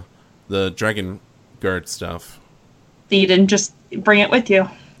the Dragon Guard stuff. You didn't just bring it with you.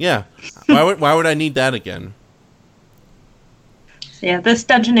 Yeah. Why would I need that again? So, yeah, this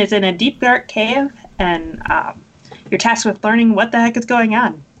dungeon is in a deep dark cave, and you're tasked with learning what the heck is going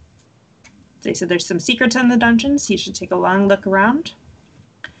on. They said there's some secrets in the dungeon, so you should take a long look around.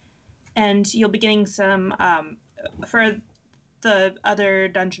 And you'll be getting some, for the other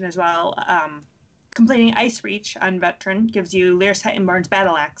dungeon as well, completing Ice Reach on Veteran gives you Lyr's Titanborn's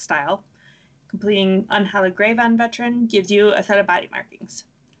Battle Axe style. Completing Unhallowed Grave on Veteran gives you a set of body markings.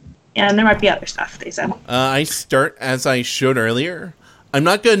 And there might be other stuff, they said. I start as I showed earlier. I'm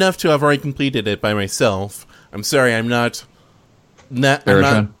not good enough to have already completed it by myself. I'm sorry, I'm not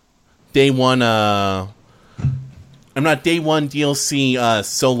day one. I'm not day one DLC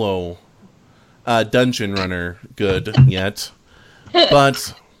solo dungeon runner good yet,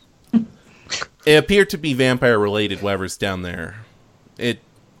 but it appeared to be vampire related. Whatever's down there,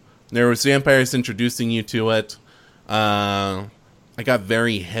 there was vampires introducing you to it. I got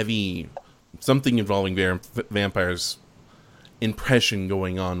very heavy something involving vampires impression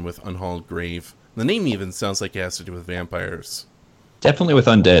going on with Unhallowed Grave. The name even sounds like it has to do with vampires. Definitely with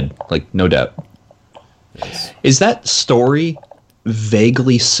undead, like, no doubt. Yes. Is that story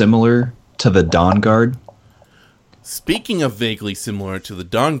vaguely similar to the Dawn Guard? Speaking of vaguely similar to the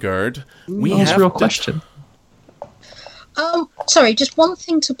Dawn Guard, we That's have a real to question. Sorry, just one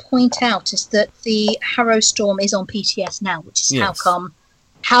thing to point out is that the Harrow Storm is on PTS now, which is Yes.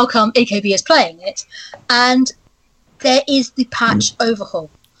 how come AKB is playing it, and there is the patch overhaul,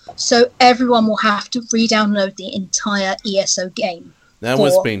 so everyone will have to re-download the entire ESO game. That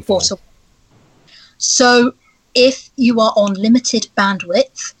was painful. So, if you are on limited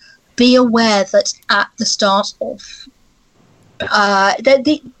bandwidth, be aware that at the start of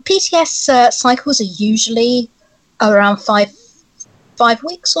the PTS cycles are usually around five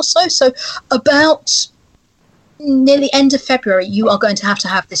weeks or so. So about nearly end of February, you are going to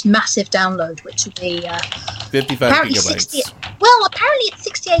have this massive download, which will be 55 apparently gigabytes. apparently it's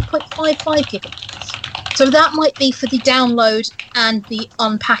 68.55 gigabytes. So that might be for the download and the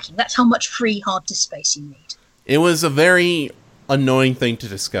unpacking. That's how much free hard disk space you need. It was a very annoying thing to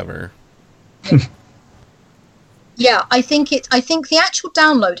discover. Yeah, I think the actual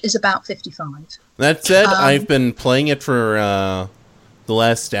download is about 55. That said, I've been playing it for the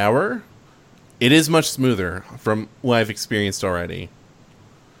last hour. It is much smoother from what I've experienced already.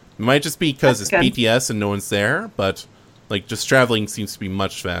 It might just be because it's That's good. PTS and no one's there, but like just traveling seems to be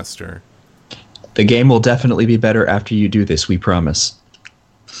much faster. The game will definitely be better after you do this, we promise.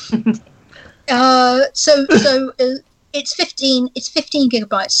 It's 15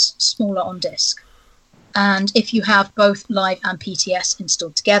 gigabytes smaller on disk. And if you have both Live and PTS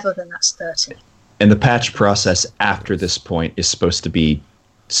installed together, then that's 30. And the patch process after this point is supposed to be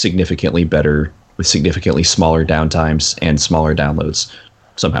significantly better, with significantly smaller downtimes and smaller downloads,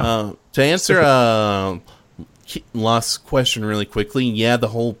 somehow. To answer Lost question really quickly, yeah, the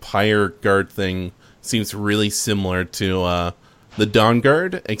whole Pyre Guard thing seems really similar to the Dawn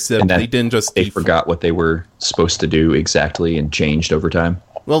Guard, except And that they didn't just... They forgot what they were supposed to do exactly and changed over time.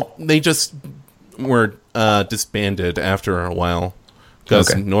 Well, they just were disbanded after a while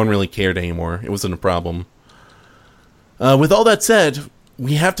because no one really cared anymore. It wasn't a problem. With all that said,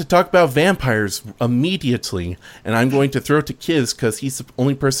 we have to talk about vampires immediately, and I'm going to throw it to Kiz because he's the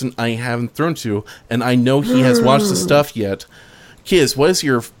only person I haven't thrown to, and I know he has watched the stuff yet. Kiz, what is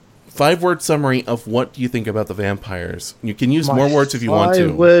your 5-word summary of what you think about the vampires? You can use more words if you want to.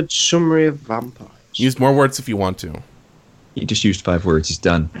 5-word summary of vampires. Use more words if you want to. He just used 5 words. He's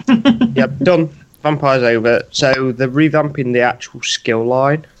done. Yep, done. Vampires over. So they're revamping the actual skill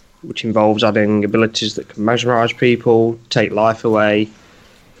line, which involves adding abilities that can mesmerise people, take life away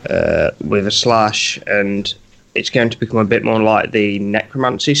with a slash, and it's going to become a bit more like the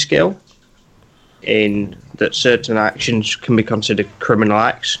necromancy skill, in that certain actions can be considered criminal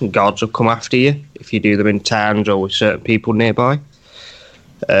acts, and guards will come after you if you do them in towns or with certain people nearby.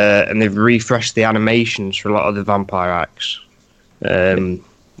 And they've refreshed the animations for a lot of the vampire acts,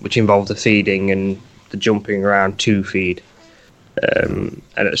 which involve the feeding and the jumping around to feed. And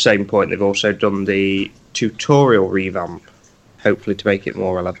at the same point, they've also done the tutorial revamp, hopefully to make it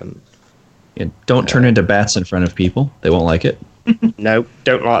more relevant. Yeah, don't turn into bats in front of people. They won't like it. No,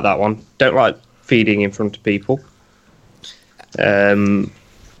 don't like that one. Don't like feeding in front of people. And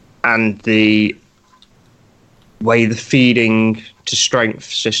the way the feeding to strength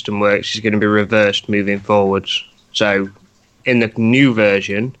system works is going to be reversed moving forwards. So in the new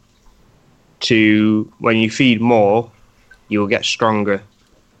version, when you feed more, you will get stronger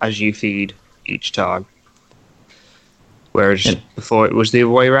as you feed each time. Whereas before it was the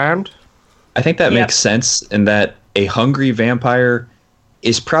other way around. I think that makes sense in that a hungry vampire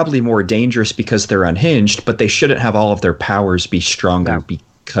is probably more dangerous because they're unhinged, but they shouldn't have all of their powers be stronger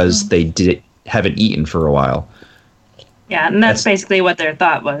because they haven't eaten for a while. Yeah, and that's basically what their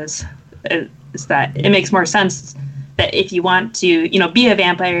thought was, is that it makes more sense that if you want to, be a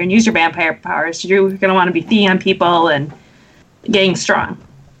vampire and use your vampire powers, you're going to want to be feeding on people and getting strong.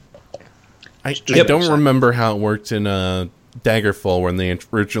 I don't remember how it worked in Daggerfall when they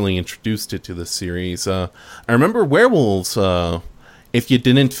originally introduced it to the series. I remember werewolves, if you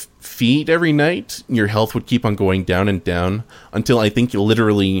didn't feed every night, your health would keep on going down and down until I think you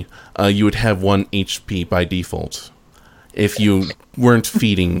would have 1 HP by default if you weren't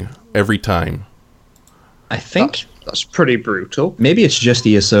feeding every time. I think that's pretty brutal. Maybe it's just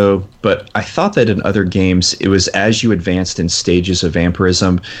ESO, but I thought that in other games it was as you advanced in stages of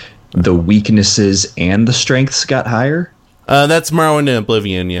vampirism, the weaknesses and the strengths got higher. That's Morrowind and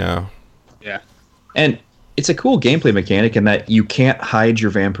Oblivion, yeah. Yeah. And it's a cool gameplay mechanic in that you can't hide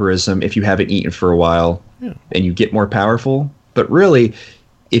your vampirism if you haven't eaten for a while, and you get more powerful. But really,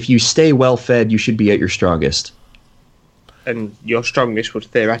 if you stay well fed, you should be at your strongest. And your strongest would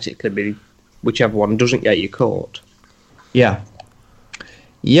theoretically be whichever one doesn't get you caught. Yeah.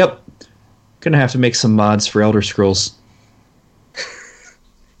 Yep. Gonna have to make some mods for Elder Scrolls.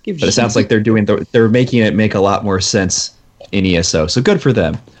 But it sounds like they're making it make a lot more sense in ESO. So good for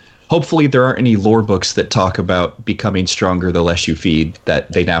them. Hopefully there aren't any lore books that talk about becoming stronger the less you feed,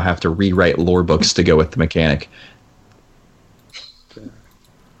 that they now have to rewrite lore books to go with the mechanic.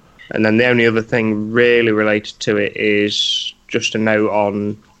 And then the only other thing really related to it is just a note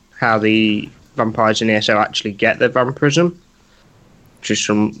on how the vampires in ESO actually get their vampirism, which is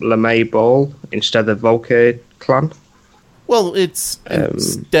from LeMay Ball instead of Volker clan. Well, it's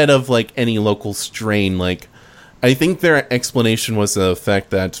instead of like any local strain, like I think their explanation was the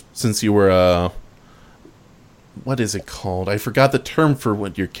fact that since you were what is it called? I forgot the term for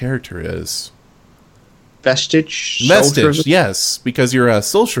what your character is. Vestige, yes, because you're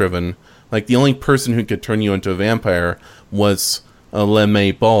soul-shriven. Like the only person who could turn you into a vampire was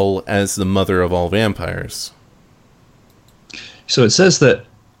LeMay Ball as the mother of all vampires. So it says that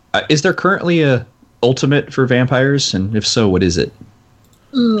is there currently a ultimate for vampires, and if so, what is it?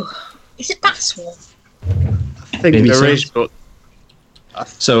 Ooh, is it Bat Swarm? I think Maybe there is, but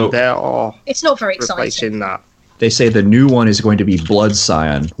there are. It's not very replacing exciting. that. They say the new one is going to be Blood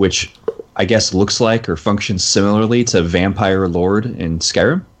Scion, which I guess looks like or functions similarly to Vampire Lord in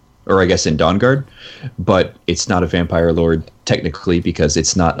Skyrim, or I guess in Dawnguard, but it's not a Vampire Lord technically because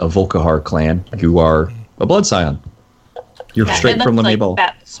it's not a Volkihar clan. You are a Blood Scion. You're straight from LeMay Ball.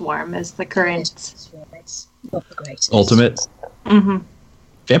 Bat Swarm is the current Not the greatest. Ultimate. Mm-hmm.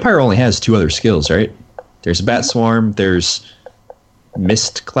 Vampire only has 2 other skills, right? There's Bat Swarm, there's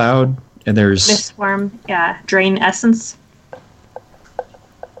Mist Cloud, and there's Mist Swarm, Drain Essence.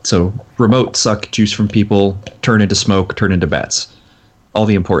 So remote, suck juice from people, turn into smoke, turn into bats. All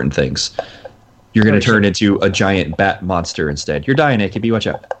the important things. You're going to turn into a giant bat monster instead. You're dying, AKB, watch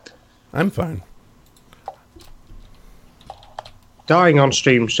out. I'm fine. Dying on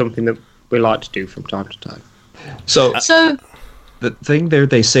stream is something that we like to do from time to time. So the thing there,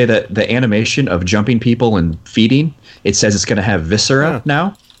 they say that the animation of jumping people and feeding, it says it's going to have viscera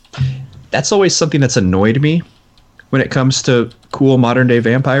now. That's always something that's annoyed me when it comes to cool modern day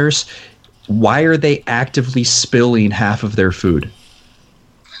vampires. Why are they actively spilling half of their food?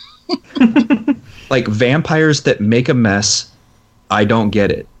 Like vampires that make a mess, I don't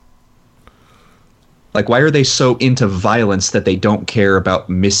get it. Like, why are they so into violence that they don't care about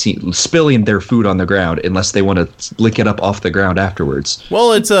spilling their food on the ground unless they want to lick it up off the ground afterwards?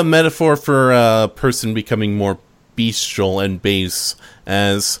 Well, it's a metaphor for a person becoming more bestial and base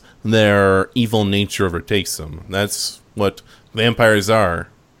as their evil nature overtakes them. That's what vampires are.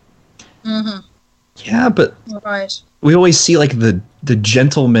 Mm-hmm. Yeah, but Right. we always see like the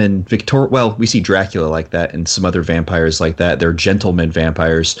gentleman Well, we see Dracula like that, and some other vampires like that. They're gentleman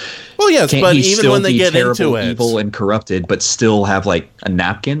vampires. Well, yes, Can't but he even still when they be get terrible, into it, evil, and corrupted, but still have like a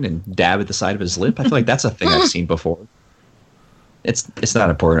napkin and dab at the side of his lip? I feel like that's a thing I've seen before. It's not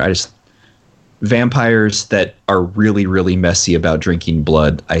important. Vampires that are really, really messy about drinking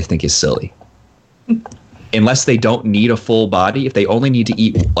blood, I think is silly. Unless they don't need a full body, if they only need to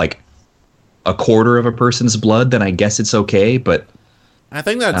eat like a quarter of a person's blood, then I guess it's okay. But I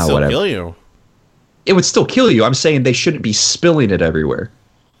think that'd still whatever. kill you. It would still kill you. I'm saying they shouldn't be spilling it everywhere.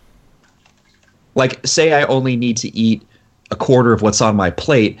 Like, say I only need to eat a quarter of what's on my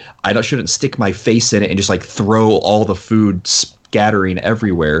plate. Shouldn't stick my face in it and just like throw all the food scattering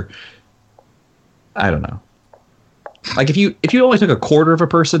everywhere. I don't know. Like if you only took a quarter of a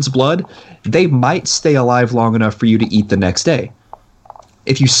person's blood, they might stay alive long enough for you to eat the next day.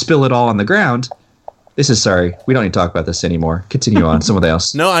 If you spill it all on the ground, sorry, we don't need to talk about this anymore. Continue on, someone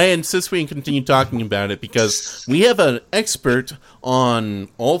else. No, I insist we continue talking about it because we have an expert on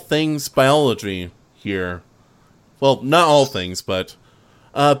all things biology here. Well, not all things, but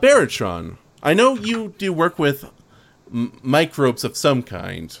Baratron, I know you do work with microbes of some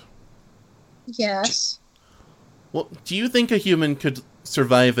kind. Yes. Well, do you think a human could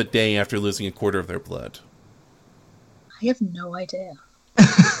survive a day after losing a quarter of their blood? I have no idea.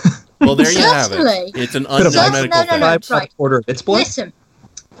 Well, there you have it. Certainly. It's an Could unknown have medical no, fact. right. A quarter of its blood? Listen.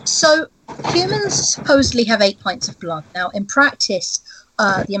 So humans supposedly have 8 pints of blood. Now, in practice,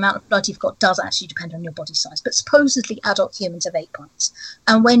 the amount of blood you've got does actually depend on your body size. But supposedly, adult humans have 8 pints.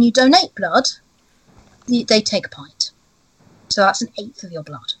 And when you donate blood, they take a pint. So that's an eighth of your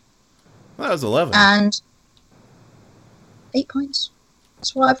blood. Well, that was 11. And 8 pints.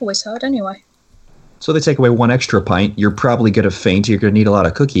 That's what I've always heard, anyway. So they take away 1 extra pint. You're probably going to faint. You're going to need a lot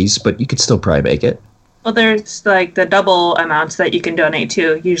of cookies, but you could still probably make it. Well, there's like the double amounts that you can donate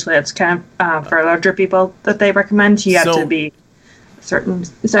to. Usually it's kind of for larger people that they recommend. You have to be a certain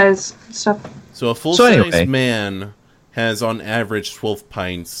size stuff. So a full-size anyway. man has on average 12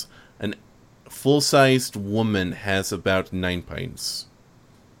 pints. A full-sized woman has about 9 pints.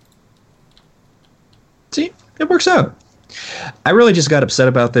 See, it works out. I really just got upset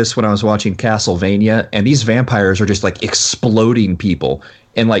about this when I was watching Castlevania, and these vampires are just like exploding people.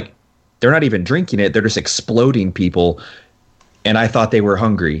 And like, they're not even drinking it, they're just exploding people. And I thought they were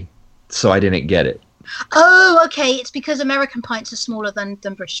hungry, so I didn't get it. Oh, okay. It's because American pints are smaller than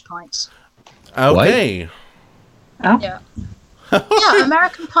British pints. Okay. Oh. Yeah. Yeah,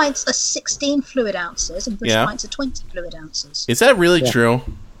 American pints are 16 fluid ounces and British Yeah. pints are 20 fluid ounces. Is that really true?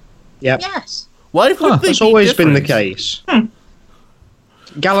 Yep. Yes. Why would they That's be always been the different? case.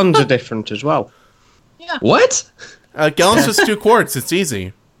 Gallons are different as well. Yeah. What? Gallons just 2 quarts. It's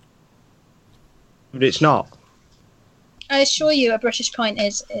easy. But it's not. I assure you, a British pint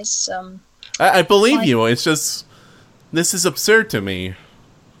is I believe Fine. you. It's just... This is absurd to me.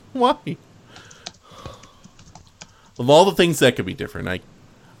 Why? Of all the things that could be different, I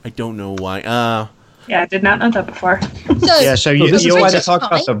don't know why. Yeah, I did not know that before. So, Yeah, so So you, this is you're why they British talk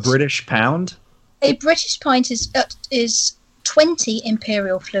about the pint? British pound? a British pint is 20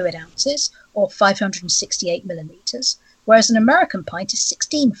 imperial fluid ounces, or 568 millilitres, whereas an American pint is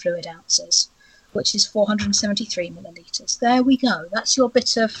 16 fluid ounces, which is 473 millilitres. There we go. That's your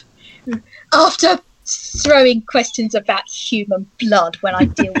bit of... After throwing questions about human blood when I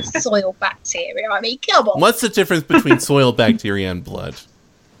deal with soil bacteria, I mean, come on. What's the difference between soil bacteria and blood?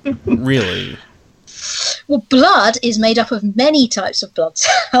 Really? Well, blood is made up of many types of blood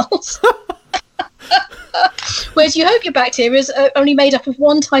cells. Whereas you hope your bacteria is only made up of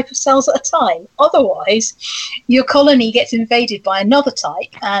one type of cells at a time. Otherwise, your colony gets invaded by another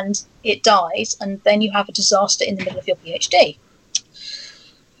type and it dies, and then you have a disaster in the middle of your PhD.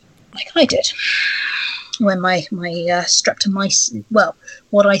 Like I did. When my streptomyces, well,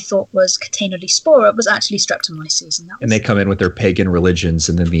 what I thought was Catena spora was actually streptomyces. And they come in with their pagan religions,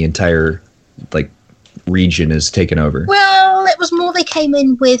 and then the entire region is taken over. Well, it was more they came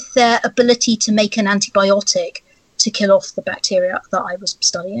in with their ability to make an antibiotic to kill off the bacteria that I was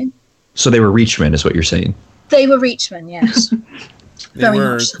studying. So they were Reachmen, is what you're saying. They were Reachmen, yes. Very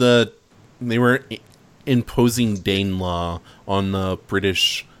much so. They were imposing Danelaw on the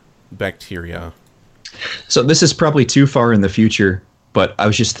British bacteria. So this is probably too far in the future, but I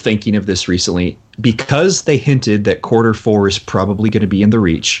was just thinking of this recently. Because they hinted that Q4 is probably going to be in the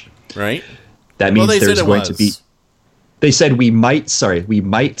Reach, Right? that means they there's said it going was. to be... They said we might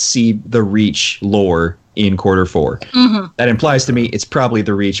see the Reach lore in quarter 4. Mm-hmm. That implies to me it's probably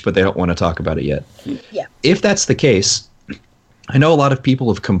the Reach, but they don't want to talk about it yet. Yeah. If that's the case, I know a lot of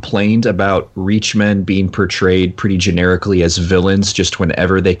people have complained about Reachmen being portrayed pretty generically as villains just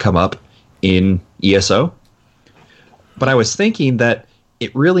whenever they come up in ESO. But I was thinking that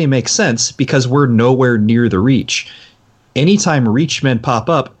it really makes sense because we're nowhere near the Reach. Anytime Reachmen pop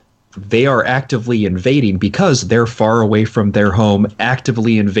up, they are actively invading because they're far away from their home,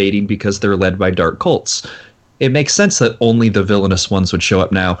 actively invading because they're led by dark cults. It makes sense that only the villainous ones would show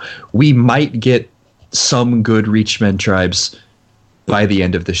up now. We might get some good Reachmen tribes by the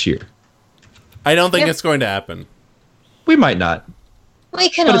end of this year. I don't think it's going to happen. We might not, We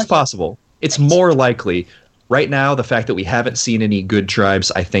can but it's argue. possible. It's more likely. Right now, the fact that we haven't seen any good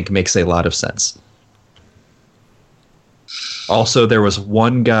tribes, I think, makes a lot of sense. Also, there was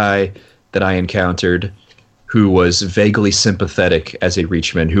one guy that I encountered who was vaguely sympathetic as a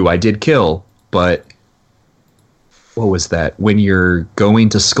Reachman, who I did kill, but what was that? When you're going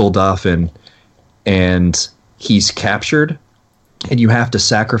to Skulldolphin and he's captured, and you have to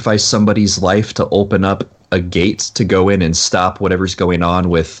sacrifice somebody's life to open up a gate to go in and stop whatever's going on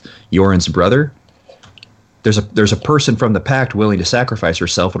with Yoren's brother. There's a person from the pact willing to sacrifice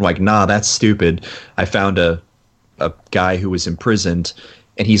herself, and I'm like, nah, that's stupid. I found a guy who was imprisoned,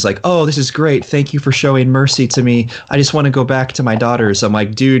 and he's like, oh, this is great. Thank you for showing mercy to me. I just want to go back to my daughters. I'm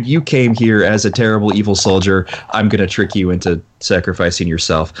like, dude, you came here as a terrible evil soldier. I'm going to trick you into sacrificing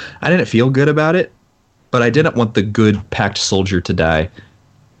yourself. I didn't feel good about it, but I didn't want the good pact soldier to die.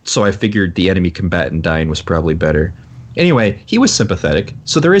 So I figured the enemy combatant dying was probably better. Anyway, he was sympathetic,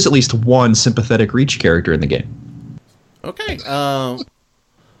 so there is at least one sympathetic Reach character in the game. Okay.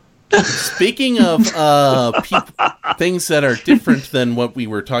 Speaking of things that are different than what we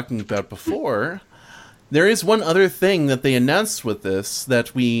were talking about before, there is one other thing that they announced with this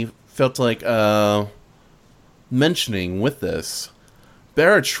that we felt like mentioning with this.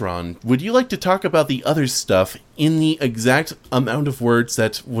 Baratron, would you like to talk about the other stuff in the exact amount of words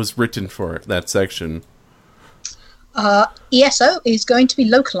that was written for that section? ESO is going to be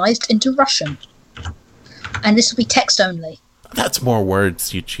localized into Russian. And this will be text only. That's more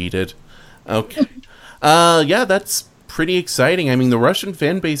words, you cheated. Okay. Yeah, that's pretty exciting. I mean, the Russian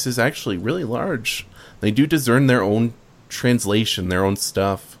fan base is actually really large. They do discern their own translation, their own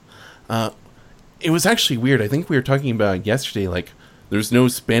stuff. It was actually weird. I think we were talking about it yesterday, like, there's no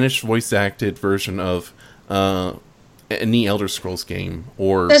Spanish voice-acted version of any Elder Scrolls game,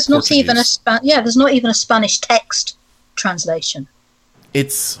 or There's not Portuguese. even there's not even a Spanish text translation.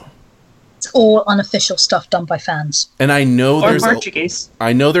 It's all unofficial stuff done by fans. and I know Or there's Portuguese.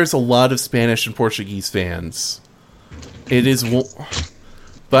 I know there's a lot of Spanish and Portuguese fans. It is,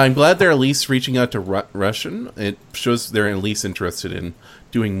 but I'm glad they're at least reaching out to Russian. It shows they're at least interested in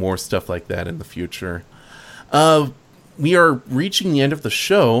doing more stuff like that in the future. We are reaching the end of the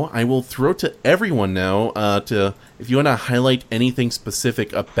show. I will throw to everyone now to if you want to highlight anything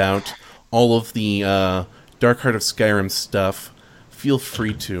specific about all of the Dark Heart of Skyrim stuff, feel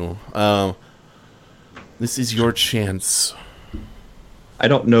free to. This is your chance. I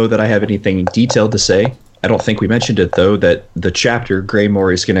don't know that I have anything detailed to say. I don't think we mentioned it, though, that the chapter,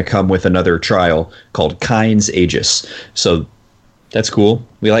 Greymoor, is going to come with another trial called Kyne's Aegis. So that's cool.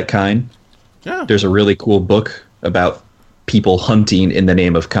 We like Kyne. Yeah. There's a really cool book about people hunting in the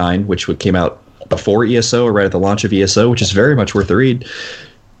name of Kyne, which came out before ESO or right at the launch of ESO, which is very much worth a read.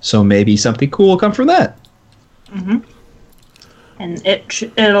 So maybe something cool will come from that. Mm-hmm. And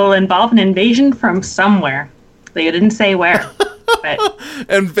it'll involve an invasion from somewhere. They didn't say where. But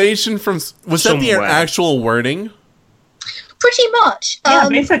Invasion from... Was that the Somewhere. actual wording? Pretty much. yeah,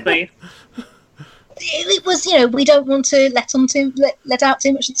 basically. It was, we don't want to let out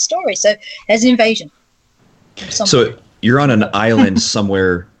too much of the story. So there's an invasion. So you're on an island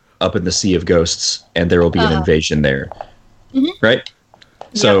somewhere up in the Sea of Ghosts, and there will be an invasion there. Mm-hmm. Right?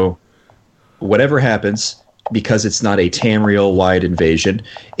 So whatever happens, because it's not a Tamriel-wide invasion,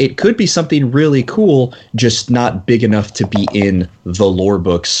 it could be something really cool, just not big enough to be in the lore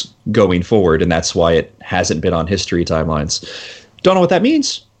books going forward, and that's why it hasn't been on history timelines. Don't know what that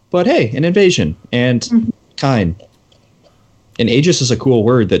means, but hey, an invasion, and Kyne. And Aegis is a cool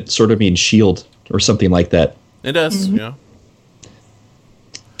word that sort of means shield, or something like that. It does, yeah.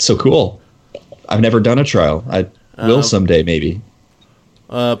 So cool. I've never done a trial. I will someday, maybe.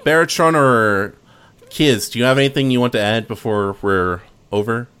 Baratron or Kiz, do you have anything you want to add before we're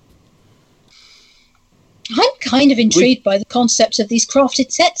over? I'm kind of intrigued by the concept of these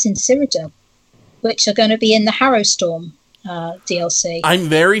crafted sets in Cyrodiil, which are going to be in the Harrowstorm DLC. I'm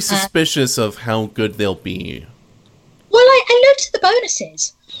very suspicious of how good they'll be. Well, I looked at the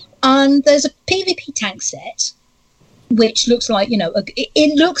bonuses, And there's a PvP tank set, which looks like,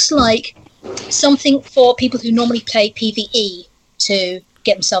 it looks like something for people who normally play PvE to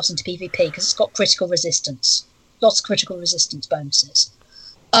get themselves into PvP, because it's got critical resistance. Lots of critical resistance bonuses.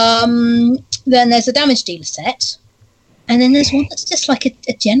 Then there's a damage dealer set. And then there's one that's just like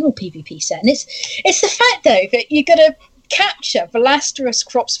a general PvP set. And it's the fact, though, that you're going to capture Velastorus,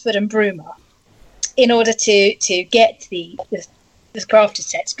 Cropsford, and Bruma in order to get the crafted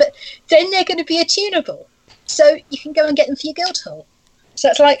sets. But then they're going to be attunable. So you can go and get them for your guild hall. So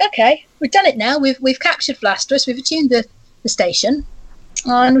it's like, okay, we've done it now. We've captured Velastorus. We've attuned the station.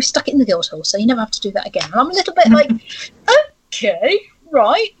 And we've stuck it in the guild hall. So you never have to do that again. And I'm a little bit like, okay,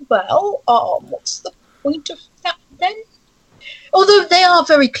 right, well, what's the point of that then? Although they are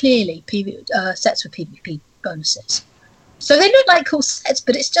very clearly sets with PvP bonuses. So they look like cool sets,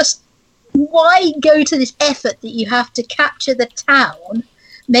 but it's just, why go to this effort that you have to capture the town,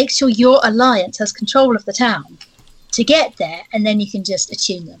 make sure your alliance has control of the town to get there, and then you can just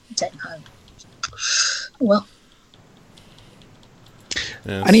attune them and take them home. Well.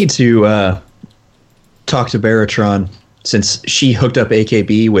 Yes. I need to talk to Baratron, since she hooked up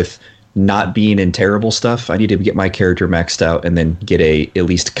AKB with not being in terrible stuff. I need to get my character maxed out and then get a at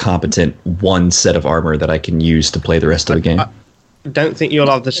least competent one set of armor that I can use to play the rest of the game. I don't think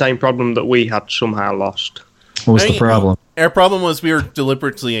you'll have the same problem that we had somehow lost. What was the problem? Our problem was we were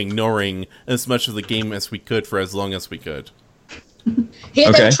deliberately ignoring as much of the game as we could for as long as we could. They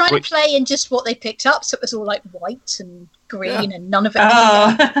were trying to play in just what they picked up, so it was all like white and green and none of it.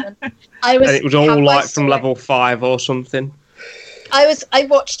 And it was all like from level 5 or something. I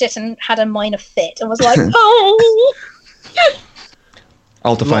watched it and had a minor fit and was like, oh!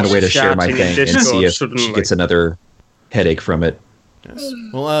 I'll have to find a way to share my thing and see if she gets another headache from it. Yes.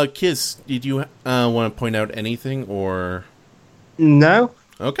 Well, Kiz, did you want to point out anything, or...? No.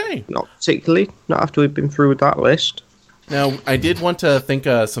 Okay. Not particularly. Not after we've been through that list. Now, I did want to thank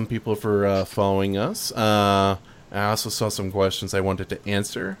some people for following us. I also saw some questions I wanted to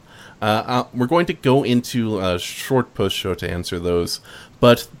answer. We're going to go into a short post-show to answer those.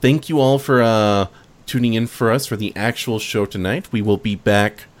 But thank you all for tuning in for us for the actual show tonight. We will be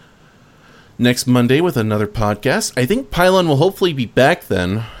back next Monday with another podcast. I think Pylon will hopefully be back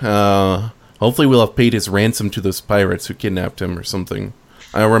then. Hopefully we'll have paid his ransom to those pirates who kidnapped him or something.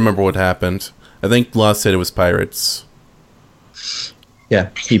 I don't remember what happened. I think Law said it was pirates. Yeah,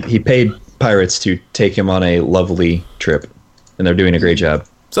 he paid pirates to take him on a lovely trip, and they're doing a great job.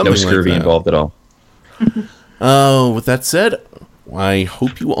 Something no scurvy like involved at all. With that said, I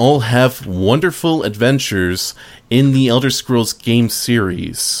hope you all have wonderful adventures in the Elder Scrolls game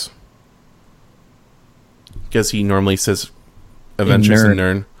series. Guess he normally says adventures in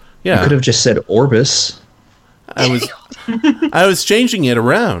Nern. Yeah, you could have just said Orbis. I was changing it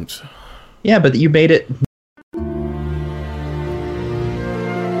around. Yeah, but you made it